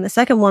first question. The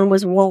second one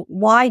was, well,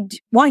 why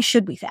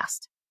should we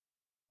fast?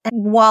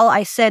 And while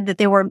I said that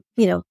there were,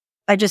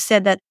 I just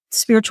said that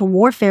spiritual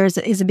warfare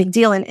is a big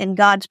deal, and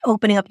God's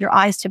opening up your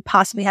eyes to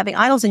possibly having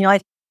idols in your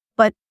life.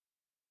 But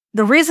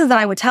the reason that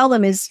I would tell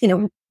them is,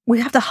 we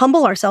have to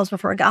humble ourselves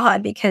before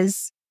God,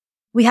 because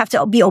we have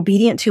to be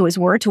obedient to his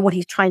word, to what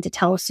he's trying to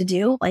tell us to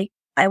do. Like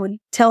I would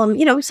tell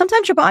him,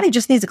 sometimes your body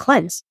just needs a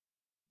cleanse.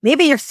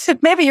 Maybe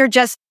you're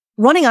just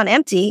running on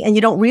empty and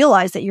you don't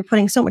realize that you're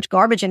putting so much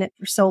garbage in it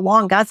for so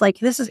long. God's like,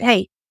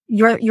 hey,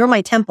 you're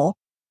my temple.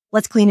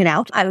 Let's clean it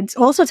out. I would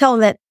also tell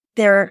them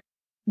that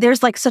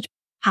there's like such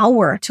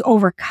power to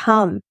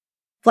overcome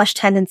flesh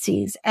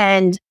tendencies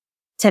and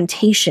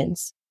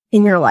temptations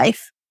in your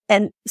life.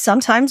 And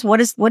sometimes what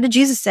did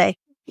Jesus say?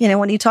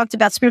 When he talked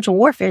about spiritual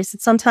warfare, he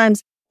said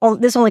sometimes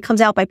this only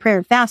comes out by prayer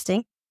and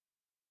fasting.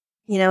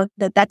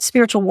 That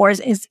spiritual war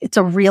it's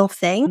a real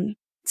thing.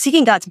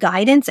 Seeking God's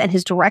guidance and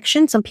his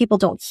direction. Some people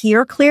don't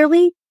hear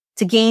clearly.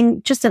 To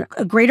gain just a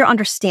greater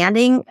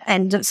understanding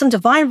and some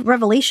divine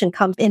revelation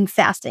comes in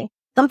fasting.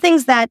 Some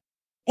things that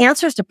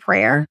answers to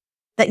prayer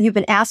that you've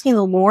been asking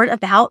the Lord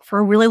about for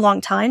a really long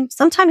time,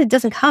 sometimes it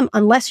doesn't come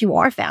unless you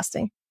are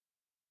fasting.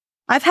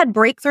 I've had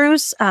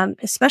breakthroughs,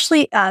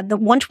 especially the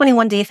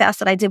 121-day fast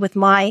that I did with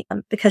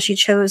because she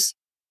chose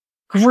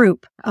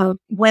group of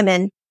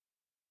women.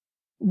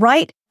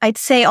 Right, I'd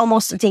say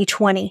almost day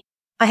 20.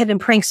 I had been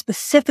praying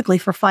specifically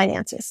for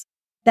finances.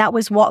 that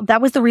was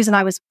the reason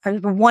the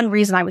one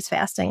reason I was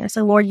fasting. I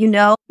said, Lord, you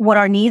know what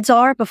our needs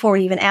are before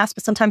we even ask.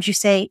 But sometimes you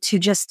say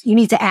you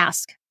need to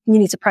ask, you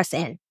need to press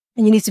in,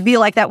 and you need to be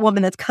like that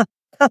woman that's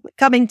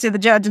coming to the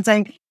judge and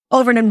saying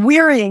over and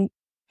wearying.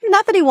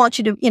 Not that he wants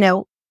you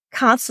to,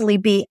 constantly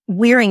be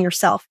wearying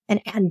yourself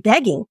and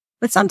begging,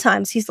 but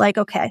sometimes he's like,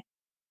 okay,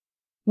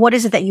 what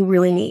is it that you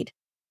really need?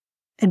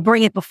 And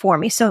bring it before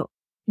me. So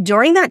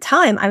during that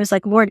time, I was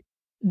like, Lord,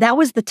 that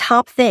was the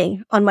top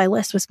thing on my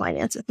list was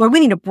finances. Lord, we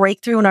need a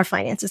breakthrough in our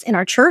finances, in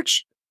our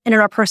church and in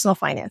our personal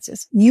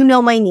finances. You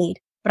know my need,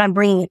 but I'm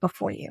bringing it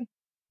before you.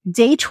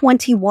 Day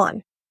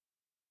 21,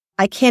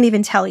 I can't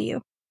even tell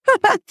you.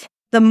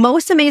 The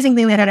most amazing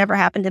thing that had ever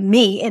happened to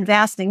me in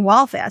fasting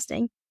while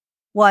fasting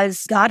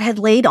was God had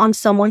laid on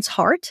someone's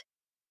heart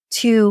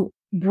to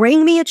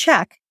bring me a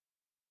check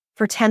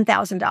for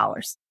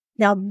 $10,000.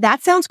 Now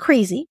that sounds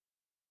crazy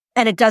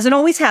and it doesn't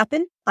always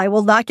happen. I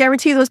will not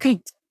guarantee those kind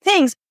of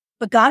things,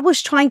 but God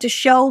was trying to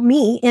show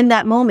me in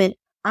that moment,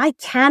 I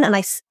can and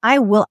I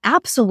will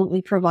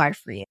absolutely provide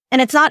for you.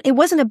 And it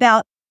wasn't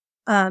about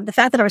the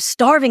fact that I was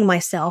starving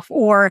myself,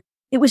 or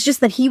it was just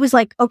that he was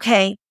like,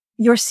 okay,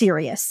 you're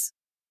serious.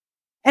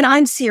 And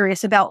I'm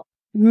serious about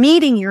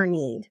meeting your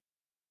need.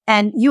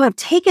 And you have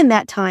taken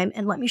that time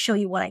and let me show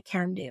you what I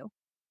can do.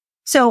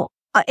 So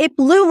it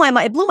blew my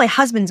mind. It blew my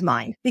husband's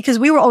mind because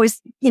we were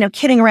always,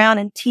 kidding around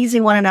and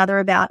teasing one another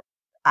about,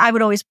 I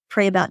would always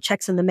pray about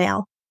checks in the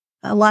mail.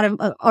 A lot of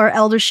our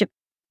eldership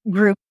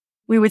group,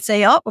 we would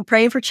say, oh, we're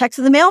praying for checks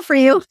in the mail for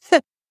you.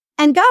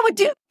 And God would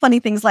do funny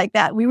things like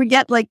that. We would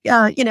get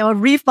a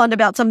refund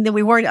about something that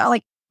we weren't,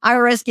 like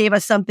IRS gave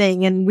us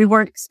something and we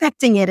weren't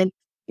expecting it. And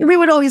we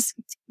would always,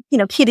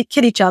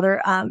 kid each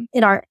other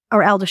in our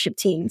eldership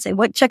team and say,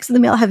 what checks in the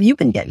mail have you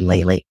been getting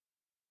lately?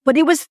 But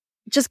it was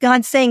just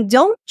God saying,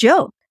 don't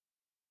joke.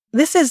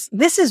 This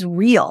is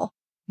real.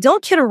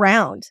 Don't kid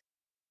around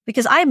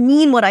because I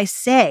mean what I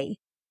say.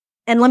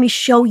 And let me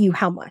show you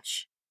how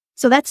much.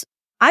 So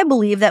I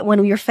believe that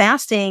when you're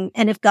fasting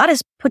and if God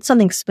has put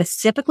something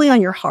specifically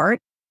on your heart,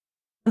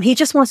 he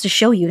just wants to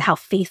show you how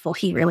faithful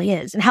he really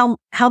is and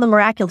how the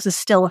miraculous is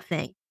still a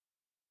thing.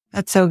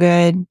 That's so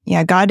good.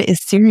 Yeah, God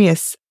is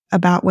serious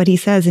about what he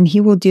says, and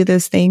he will do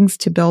those things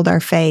to build our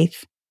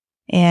faith.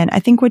 And I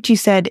think what you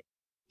said,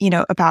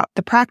 about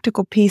the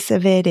practical piece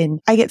of it, and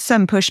I get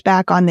some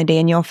pushback on the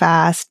Daniel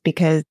fast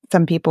because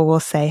some people will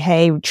say,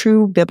 hey,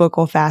 true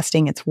biblical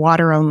fasting, it's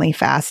water only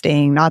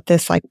fasting, not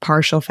this like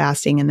partial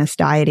fasting and this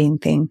dieting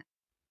thing.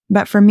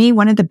 But for me,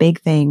 one of the big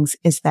things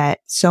is that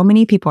so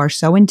many people are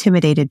so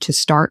intimidated to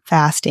start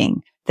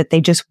fasting that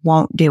they just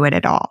won't do it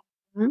at all.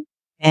 Mm-hmm.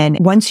 And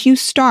once you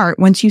start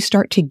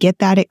to get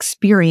that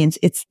experience,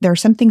 there are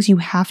some things you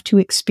have to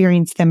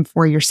experience them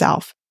for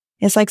yourself.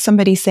 It's like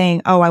somebody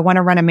saying, oh, I want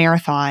to run a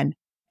marathon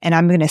and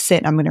I'm going to sit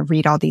and I'm going to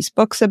read all these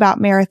books about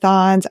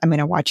marathons. I'm going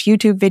to watch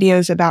YouTube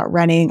videos about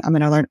running. I'm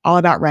going to learn all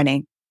about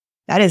running.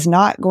 That is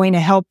not going to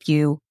help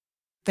you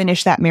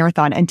finish that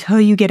marathon until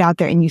you get out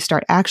there and you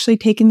start actually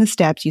taking the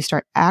steps, you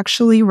start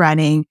actually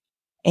running.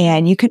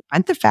 And you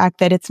confront the fact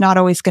that it's not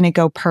always going to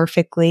go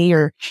perfectly,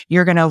 or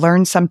you're going to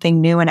learn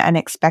something new and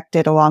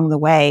unexpected along the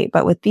way.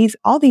 But with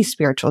all these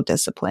spiritual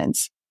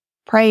disciplines,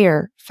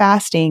 prayer,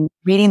 fasting,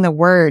 reading the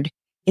word,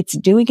 it's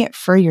doing it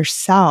for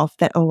yourself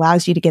that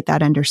allows you to get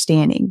that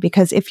understanding.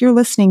 Because if you're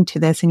listening to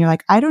this and you're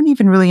like, I don't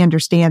even really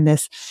understand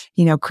this,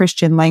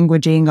 Christian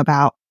languaging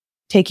about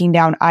taking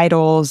down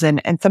idols.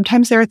 And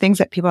sometimes there are things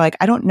that people are like,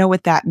 I don't know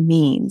what that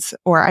means,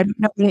 or I don't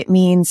know what it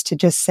means to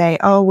just say,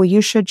 oh, well,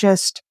 you should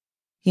just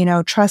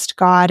trust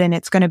God and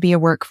it's going to be a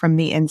work from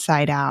the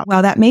inside out.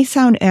 Well, that may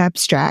sound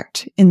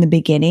abstract in the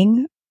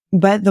beginning,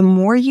 but the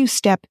more you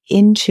step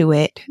into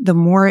it, the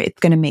more it's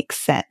going to make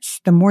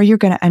sense, the more you're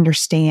going to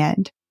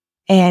understand.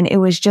 And it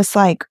was just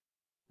like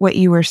what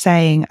you were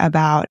saying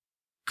about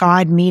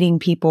God meeting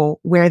people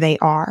where they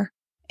are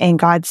and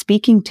God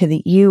speaking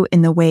to you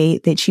in the way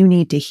that you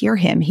need to hear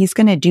him. He's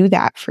going to do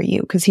that for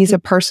you because he's a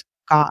personal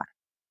God.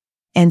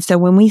 And so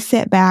when we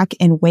sit back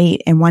and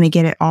wait and want to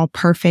get it all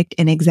perfect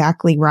and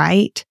exactly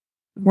right,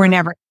 we're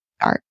never going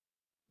to start.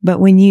 But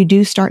when you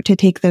do start to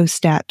take those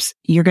steps,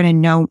 you're going to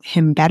know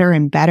him better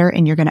and better,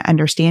 and you're going to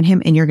understand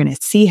him, and you're going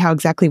to see how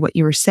exactly what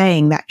you were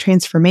saying, that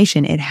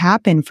transformation, it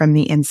happened from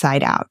the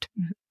inside out.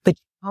 Mm-hmm. But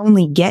you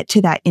only get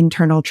to that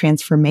internal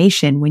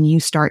transformation when you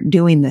start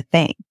doing the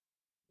thing.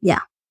 Yeah,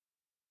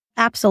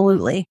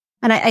 absolutely.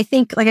 And I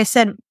think, like I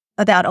said,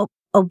 about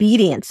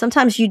obedience,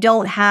 sometimes you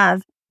don't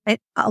have,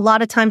 a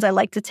lot of times I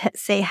like to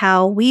say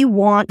how we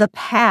want the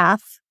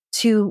path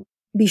to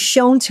be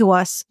shown to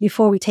us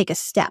before we take a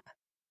step.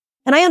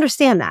 And I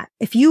understand that.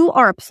 If you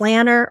are a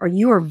planner or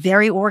you are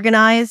very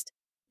organized,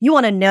 you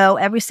want to know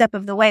every step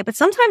of the way. But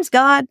sometimes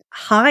God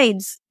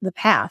hides the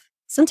path.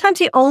 Sometimes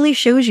he only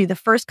shows you the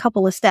first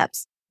couple of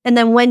steps. And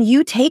then when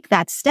you take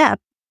that step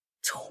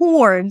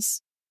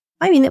towards,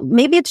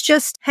 maybe it's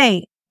just,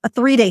 hey, a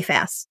 3-day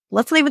fast.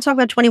 Let's not even talk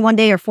about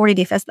 21-day or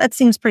 40-day fast. That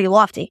seems pretty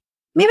lofty.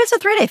 Maybe it's a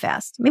 3-day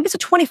fast. Maybe it's a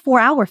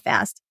 24-hour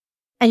fast.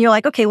 And you're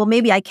like, okay, well,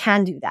 maybe I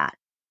can do that.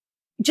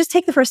 Just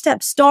take the first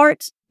step.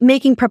 Start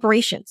making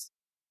preparations.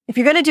 if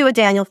you're going to do a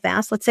Daniel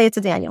fast, let's say it's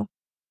a Daniel,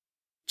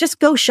 just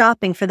go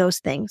shopping for those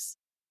things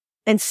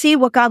and see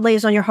what God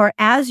lays on your heart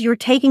as you're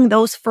taking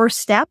those first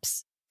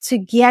steps to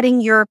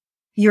getting your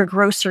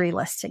grocery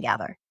list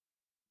together.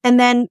 And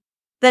then,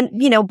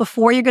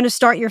 before you're going to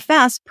start your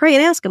fast, pray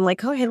and ask him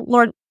like, okay,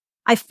 Lord,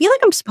 I feel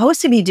like I'm supposed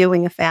to be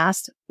doing a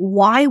fast.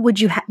 Why would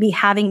you be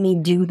having me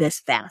do this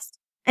fast?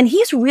 And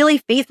he's really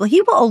faithful.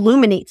 He will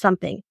illuminate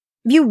something.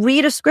 If you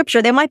read a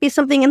scripture, there might be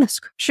something in the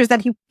scriptures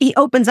that he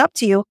opens up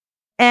to you,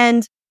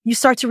 and you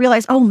start to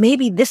realize, oh,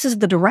 maybe this is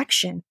the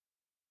direction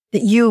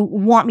that you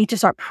want me to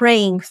start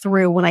praying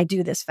through when I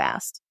do this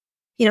fast.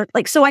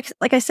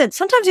 Like I said,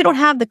 sometimes you don't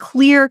have the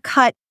clear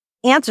cut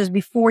answers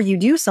before you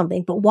do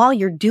something, but while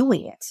you're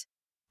doing it,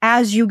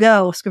 as you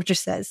go, scripture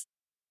says,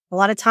 a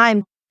lot of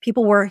time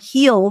people were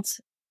healed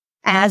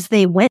as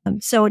they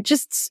went. So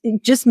just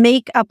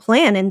make a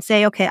plan and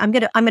say, okay, I'm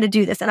going to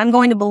do this, and I'm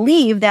going to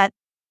believe that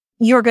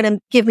you're going to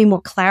give me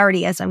more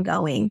clarity as I'm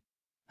going.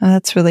 Oh,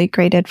 that's really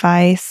great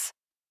advice.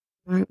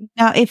 Mm.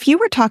 Now, if you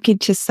were talking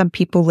to some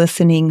people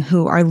listening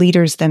who are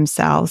leaders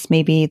themselves,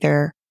 maybe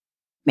they're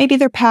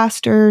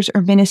pastors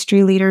or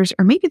ministry leaders,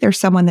 or maybe there's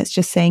someone that's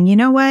just saying, you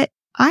know what?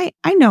 I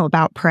know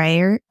about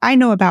prayer. I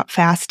know about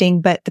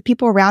fasting, but the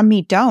people around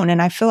me don't.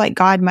 And I feel like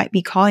God might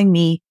be calling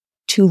me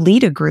to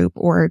lead a group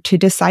or to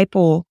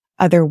disciple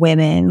other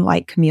women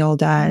like Camille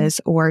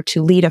does, or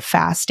to lead a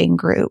fasting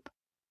group.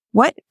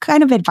 What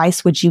kind of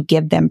advice would you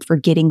give them for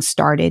getting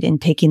started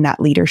and taking that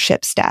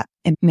leadership step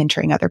and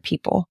mentoring other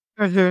people?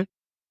 Mm-hmm.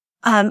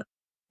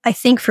 I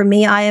think for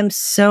me, I am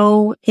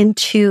so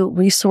into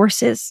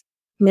resources.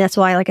 I mean, that's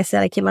why, like I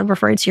said, I keep on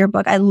referring to your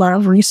book. I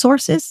love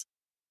resources.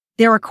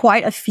 There are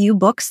quite a few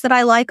books that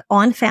I like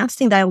on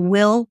fasting that I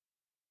will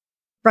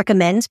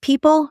recommend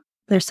people.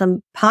 There's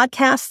some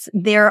podcasts.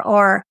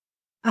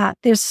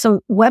 There's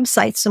some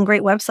websites, some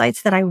great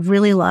websites that I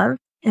really love,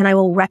 and I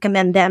will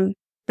recommend them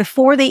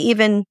before they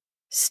even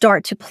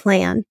start to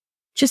plan.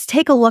 Just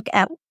take a look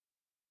at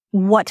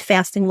what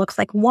fasting looks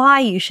like, why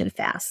you should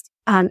fast,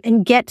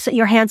 and get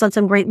your hands on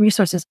some great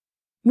resources.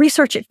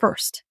 Research it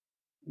first.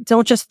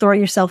 Don't just throw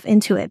yourself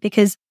into it,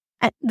 because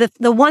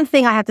the one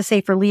thing I have to say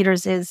for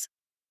leaders is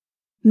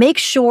make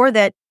sure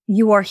that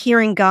you are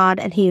hearing God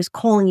and he is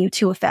calling you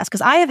to a fast.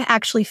 Because I have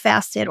actually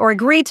fasted or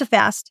agreed to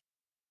fast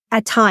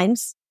at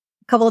times,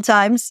 a couple of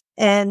times,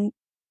 and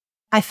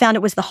I found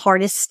it was the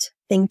hardest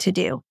thing to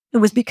do. It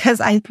was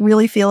because I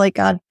really feel like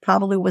God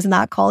probably was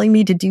not calling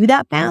me to do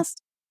that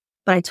fast,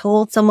 but I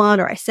told someone,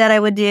 or I said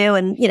I would do,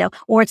 and,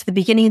 or it's the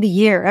beginning of the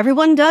year.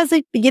 Everyone does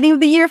a beginning of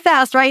the year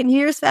fast, right? New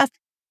Year's fast.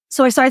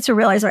 So I started to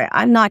realize, all right,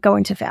 I'm not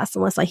going to fast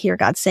unless I hear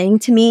God saying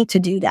to me to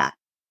do that.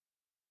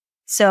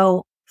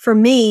 So for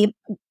me,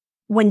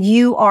 when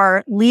you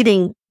are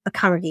leading a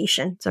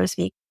congregation, so to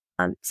speak,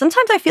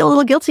 sometimes I feel a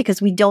little guilty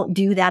because we don't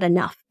do that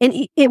enough.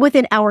 And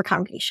within our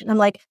congregation, I'm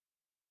like,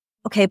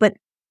 okay, but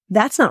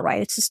that's not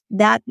right. It's just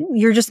that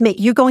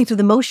you're going through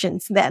the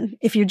motions then.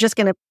 If you're just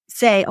going to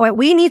say, all right,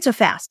 we need to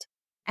fast,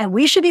 and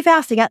we should be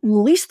fasting at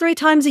least 3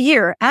 times a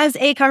year as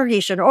a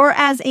congregation or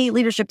as a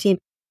leadership team.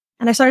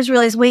 And I started to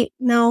realize, wait,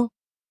 no,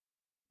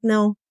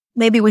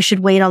 maybe we should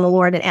wait on the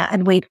Lord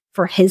and wait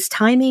for his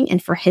timing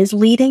and for his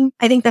leading.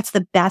 I think that's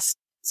the best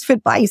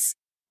advice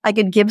I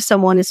could give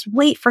someone, is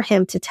wait for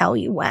him to tell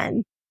you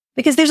when,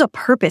 because there's a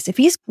purpose. If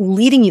he's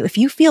leading you, if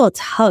you feel a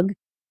tug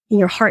in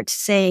your heart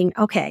saying,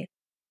 okay,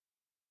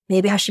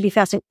 maybe I should be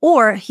fasting.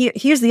 Or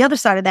here's the other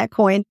side of that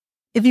coin.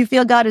 If you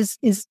feel God is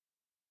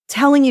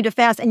telling you to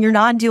fast and you're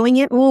not doing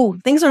it,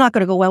 things are not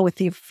going to go well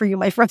for you,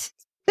 my friends.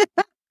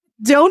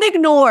 Don't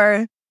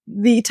ignore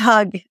the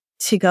tug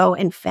to go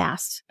and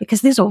fast,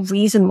 because there's a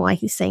reason why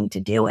he's saying to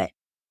do it.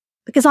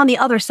 Because on the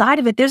other side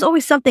of it, there's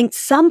always some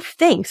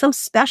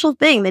special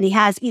thing that he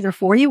has either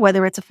for you,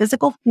 whether it's a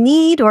physical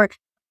need or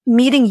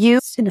meeting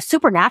you in a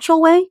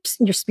supernatural way,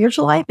 in your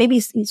spiritual life. Maybe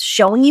he's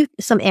showing you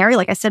some area,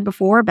 like I said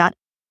before, about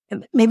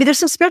maybe there's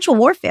some spiritual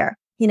warfare.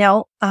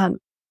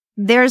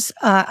 There's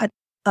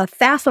a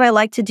fast that I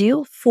like to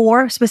do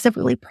for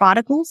specifically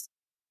prodigals.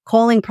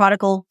 Calling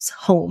prodigals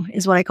home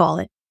is what I call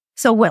it.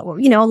 So,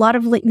 a lot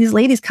of these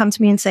ladies come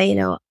to me and say,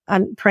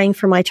 I'm praying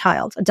for my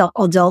child,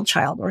 adult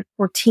child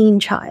or teen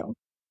child.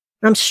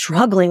 And I'm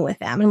struggling with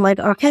them. And I'm like,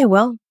 okay,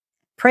 well,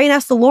 pray and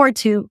ask the Lord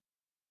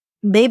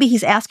maybe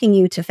he's asking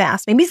you to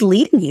fast. Maybe he's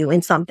leading you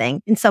in some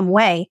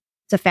way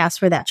to fast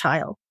for that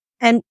child.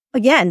 And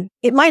again,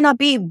 it might not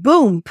be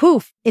boom,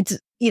 poof. It's,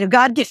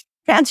 God just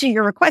answer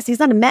your request. He's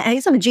not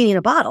a genie in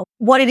a bottle.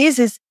 What it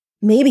is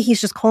maybe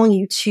he's just calling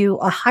you to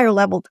a higher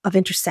level of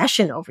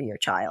intercession over your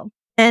child.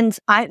 And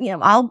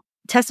I'll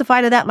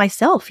testify to that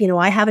myself.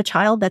 I have a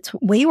child that's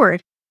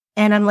wayward,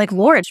 and I'm like,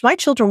 Lord, my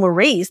children were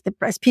raised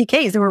as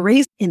PKs. They were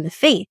raised in the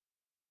faith.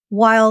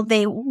 While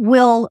they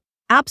will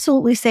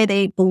absolutely say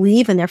they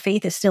believe and their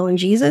faith is still in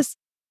Jesus,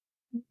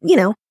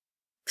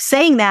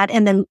 saying that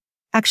and then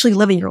actually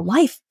living your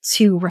life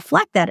to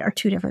reflect that are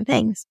two different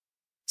things.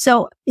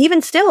 So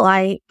even still,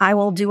 I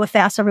will do a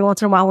fast every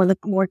once in a while when the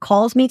Lord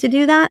calls me to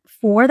do that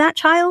for that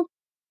child.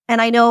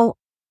 And I know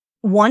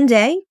one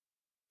day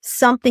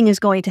something is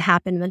going to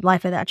happen in the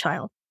life of that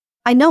child.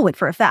 I know it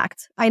for a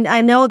fact.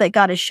 I know that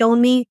God has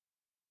shown me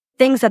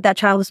things that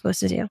child was supposed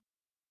to do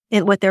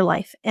with their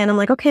life. And I'm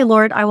like, okay,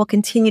 Lord, I will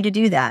continue to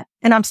do that.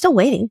 And I'm still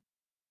waiting.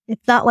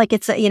 It's not like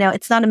it's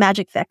not a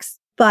magic fix,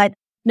 but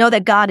know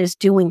that God is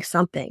doing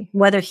something,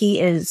 whether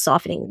he is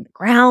softening the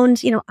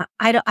ground.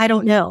 I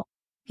don't know.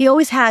 He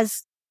always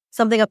has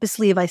something up his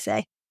sleeve, I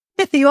say.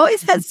 He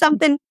always has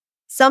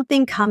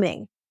something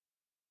coming.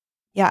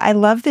 Yeah, I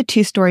love the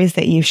two stories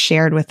that you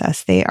shared with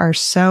us. They are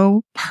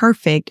so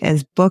perfect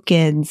as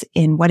bookends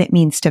in what it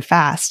means to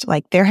fast.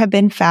 Like there have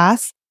been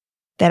fasts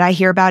that I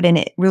hear about, and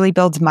it really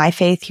builds my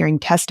faith hearing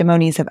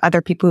testimonies of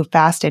other people who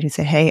fasted who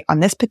said, hey, on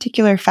this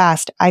particular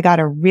fast, I got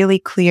a really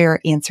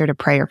clear answer to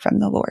prayer from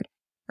the Lord,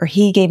 or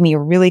he gave me a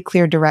really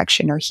clear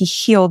direction, or he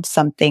healed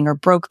something or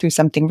broke through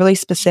something really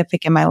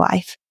specific in my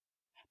life.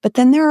 But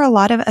then there are a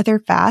lot of other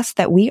fasts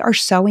that we are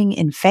sowing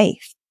in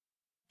faith.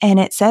 And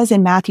it says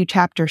in Matthew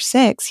chapter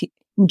 6,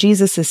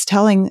 Jesus is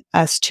telling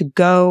us to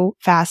go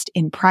fast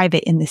in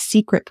private in the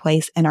secret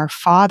place, and our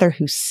Father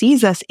who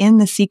sees us in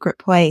the secret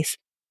place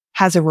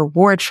has a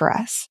reward for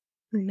us.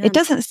 Amen. It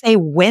doesn't say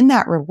when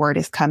that reward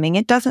is coming.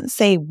 It doesn't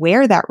say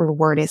where that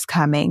reward is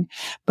coming,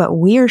 but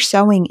we are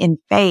sowing in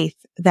faith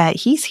that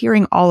he's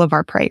hearing all of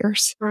our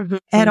prayers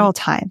at all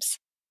times.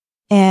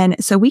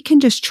 And so we can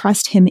just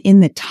trust him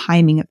in the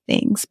timing of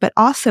things, but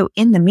also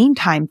in the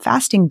meantime,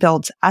 fasting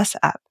builds us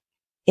up.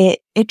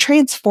 It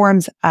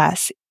transforms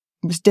us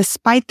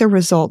despite the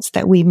results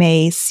that we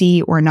may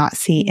see or not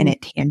see in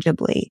it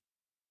tangibly.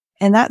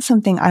 And that's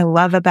something I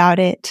love about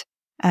it.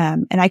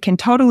 And I can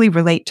totally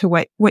relate to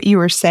what you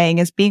were saying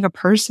as being a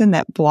person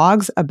that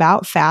blogs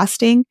about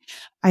fasting.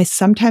 I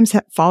sometimes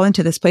fall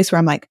into this place where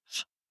I'm like,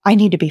 I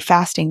need to be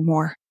fasting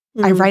more.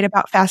 I write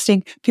about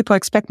fasting. People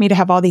expect me to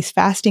have all these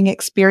fasting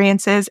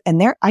experiences.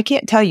 And I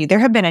can't tell you, there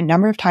have been a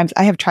number of times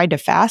I have tried to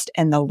fast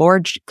and the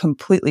Lord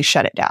completely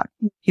shut it down.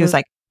 He was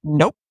like,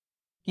 nope.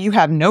 You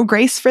have no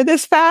grace for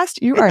this fast.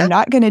 You are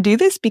not going to do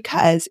this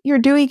because you're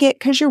doing it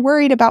because you're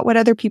worried about what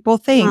other people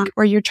think,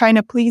 or you're trying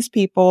to please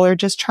people, or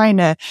just trying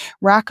to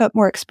rack up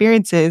more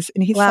experiences.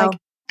 And he's like,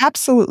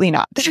 absolutely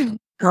not.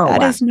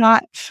 That is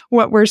not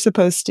what we're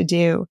supposed to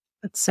do.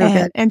 That's so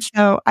good. And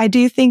so I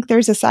do think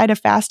there's a side of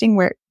fasting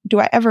where, do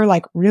I ever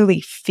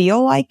really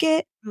feel like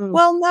it?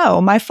 Well, no,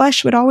 my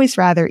flesh would always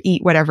rather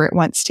eat whatever it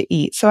wants to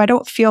eat. So I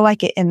don't feel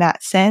like it in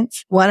that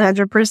sense.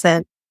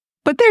 100%.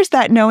 But there's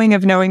that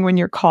knowing when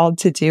you're called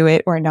to do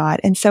it or not.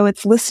 And so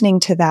it's listening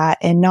to that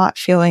and not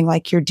feeling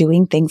like you're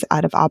doing things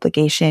out of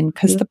obligation,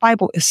 because the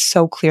Bible is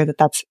so clear that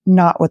that's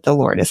not what the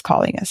Lord is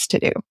calling us to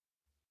do.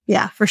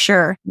 Yeah, for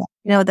sure.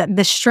 Yeah. That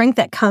the strength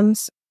that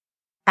comes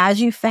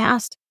as you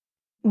fast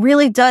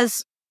really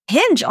does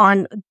hinge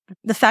on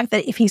the fact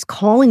that if he's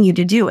calling you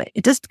to do it,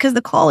 it just because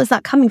the call is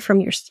not coming from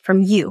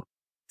you.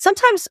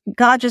 Sometimes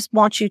God just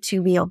wants you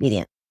to be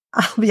obedient.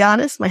 I'll be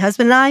honest, my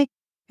husband and I,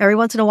 every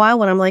once in a while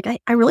when I'm like,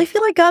 I really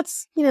feel like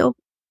God's,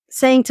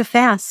 saying to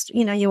fast, do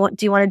you want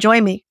to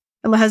join me?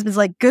 And my husband's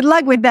like, good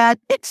luck with that.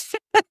 It's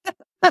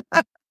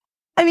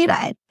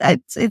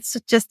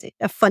just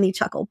a funny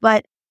chuckle,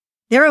 but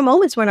there are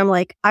moments when I'm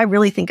like, I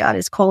really think God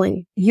is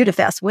calling you to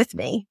fast with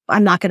me.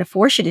 I'm not going to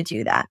force you to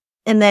do that.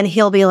 And then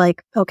he'll be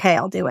like, okay,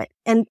 I'll do it.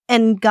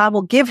 And God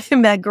will give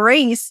him that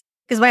grace,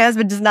 because my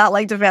husband does not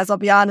like to fast. I'll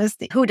be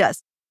honest. Who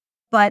does?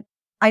 But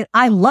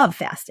I love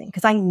fasting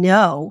because I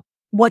know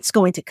what's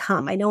going to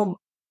come. I know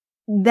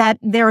that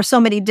there are so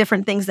many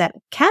different things that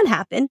can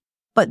happen,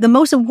 but the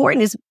most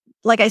important is,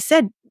 like I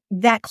said,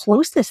 that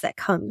closeness that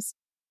comes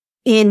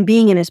in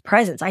being in his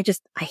presence. I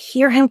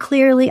hear him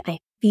clearly. I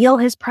feel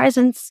his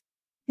presence.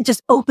 It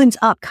just opens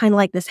up kind of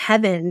like this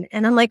heaven.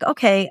 And I'm like,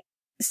 okay,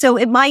 so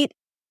it might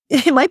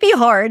be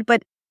hard,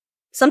 but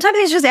sometimes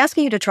he's just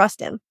asking you to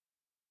trust him.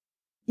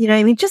 You know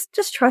what I mean?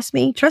 Just trust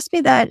me. Trust me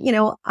that,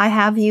 I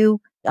have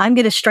you. I'm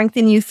going to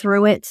strengthen you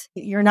through it.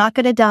 You're not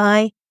going to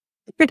die.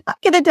 You're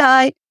not going to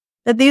die.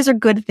 That these are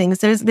good things.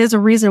 There's a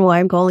reason why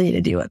I'm calling you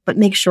to do it, but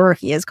make sure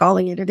he is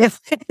calling you to do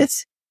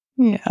it.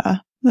 Yeah,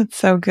 that's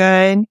so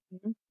good.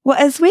 Well,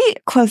 as we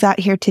close out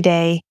here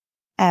today,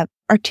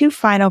 our two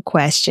final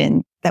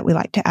questions that we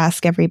like to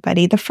ask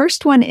everybody. The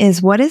first one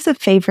is, what is a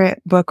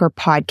favorite book or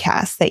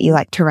podcast that you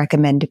like to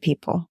recommend to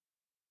people?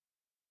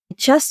 I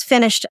just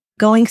finished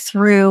going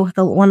through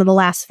one of the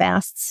last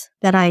fasts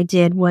that I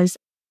did was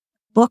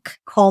a book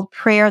called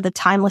Prayer, the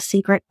Timeless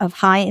Secret of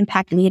High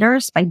Impact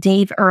Leaders by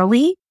Dave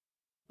Earley.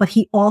 But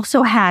he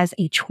also has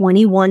a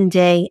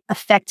 21-day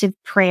effective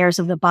prayers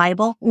of the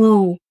Bible.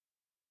 Ooh.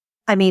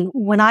 I mean,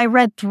 when I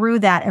read through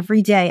that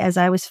every day as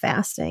I was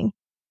fasting,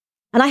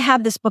 and I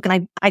have this book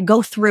and I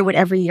go through it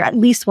every year, at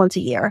least once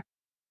a year,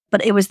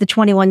 but it was the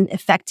 21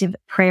 Effective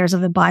Prayers of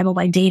the Bible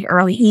by Dave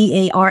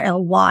Earley,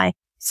 Early.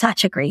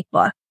 Such a great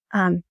book.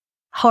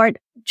 Hard,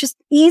 just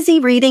easy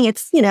reading.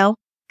 It's, a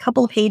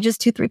couple of pages,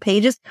 2-3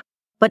 pages,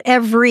 but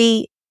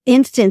every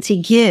instance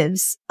he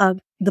gives of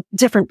the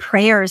different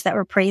prayers that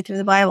were prayed through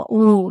the Bible.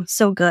 Ooh,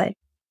 so good.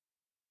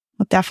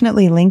 We'll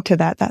definitely link to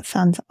that. That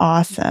sounds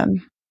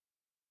awesome.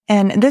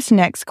 And this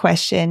next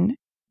question,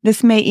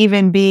 This may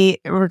even be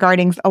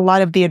regarding a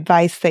lot of the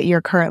advice that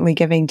you're currently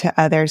giving to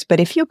others,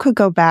 but if you could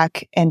go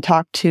back and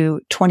talk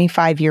to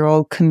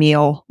 25-year-old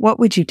Camille, what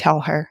would you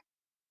tell her?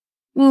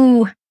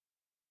 Ooh,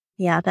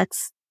 yeah,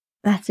 that's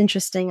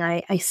interesting.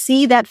 I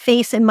see that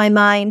face in my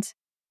mind.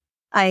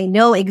 I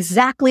know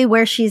exactly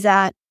where she's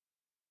at.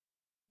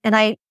 And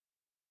I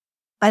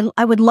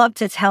would love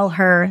to tell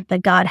her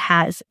that God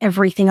has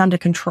everything under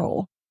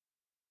control,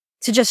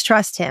 to just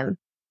trust him.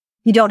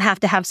 You don't have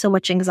to have so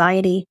much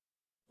anxiety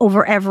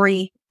over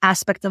every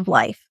aspect of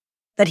life,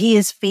 that he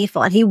is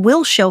faithful and he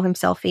will show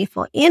himself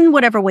faithful in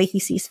whatever way he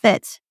sees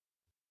fit.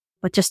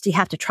 But just you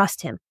have to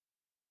trust him.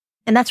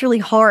 And that's really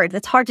hard.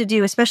 That's hard to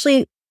do,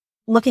 especially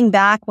looking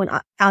back when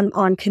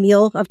on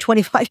Camille of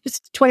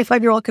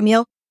 25-year-old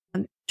Camille.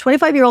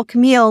 25-year-old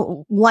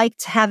Camille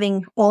liked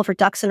having all of her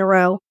ducks in a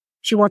row.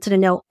 She wanted to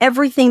know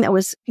everything that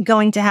was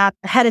going to happen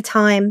ahead of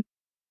time.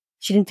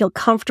 She didn't feel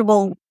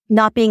comfortable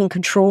not being in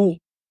control.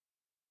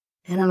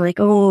 And I'm like,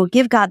 oh,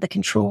 give God the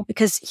control,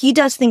 because he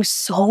does things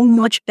so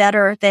much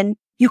better than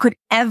you could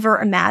ever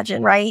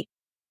imagine, right?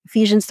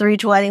 Ephesians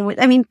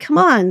 3:20. I mean, come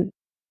on.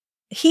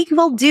 He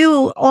will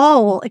do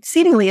all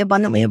exceedingly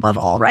abundantly above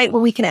all, right?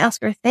 What we can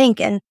ask or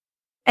think. And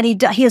he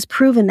has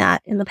proven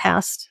that in the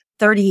past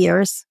 30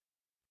 years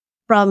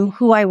from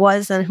who I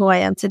was and who I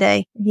am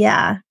today.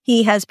 Yeah,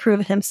 he has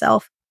proven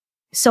himself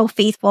so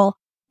faithful.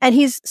 And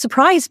he's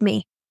surprised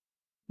me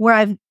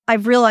where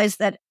I've realized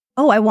that,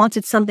 oh, I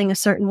wanted something a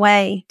certain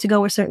way, to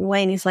go a certain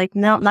way. And he's like,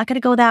 no, I'm not going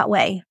to go that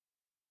way.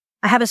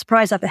 I have a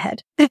surprise up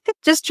ahead.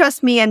 Just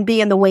trust me and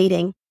be in the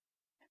waiting.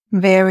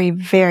 Very,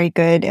 very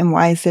good and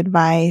wise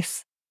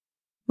advice.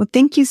 Well,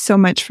 thank you so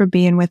much for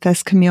being with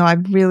us, Camille.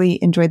 I've really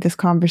enjoyed this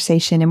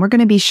conversation, and we're going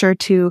to be sure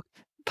to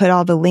put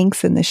all the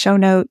links in the show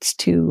notes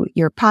to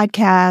your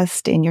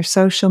podcast and your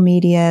social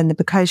media and the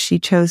Because She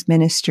Chose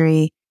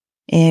ministry.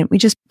 And we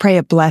just pray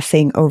a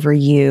blessing over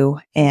you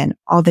and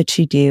all that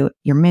you do,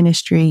 your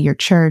ministry, your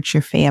church,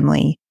 your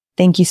family.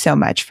 Thank you so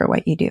much for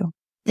what you do.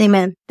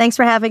 Amen. Thanks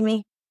for having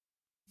me.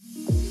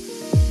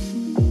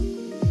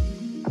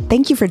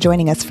 Thank you for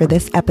joining us for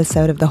this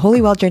episode of the Holy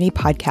Well Journey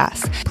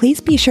podcast.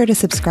 Please be sure to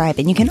subscribe,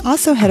 and you can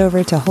also head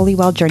over to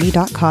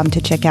holywelljourney.com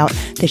to check out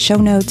the show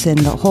notes and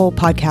the whole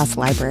podcast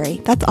library.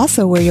 That's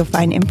also where you'll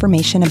find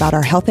information about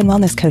our health and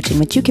wellness coaching,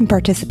 which you can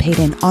participate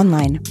in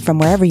online from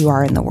wherever you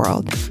are in the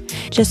world.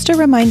 Just a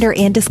reminder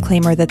and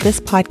disclaimer that this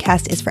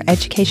podcast is for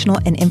educational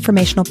and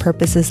informational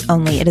purposes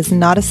only. It is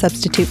not a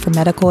substitute for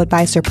medical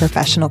advice or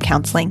professional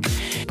counseling.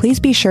 Please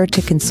be sure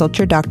to consult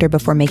your doctor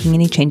before making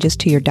any changes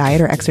to your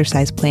diet or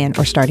exercise plan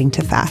or starting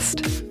to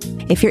fast.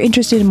 If you're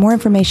interested in more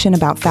information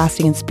about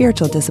fasting and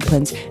spiritual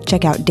disciplines,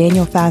 check out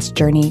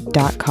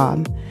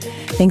danielfastjourney.com.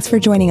 Thanks for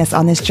joining us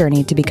on this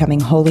journey to becoming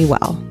wholly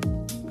well.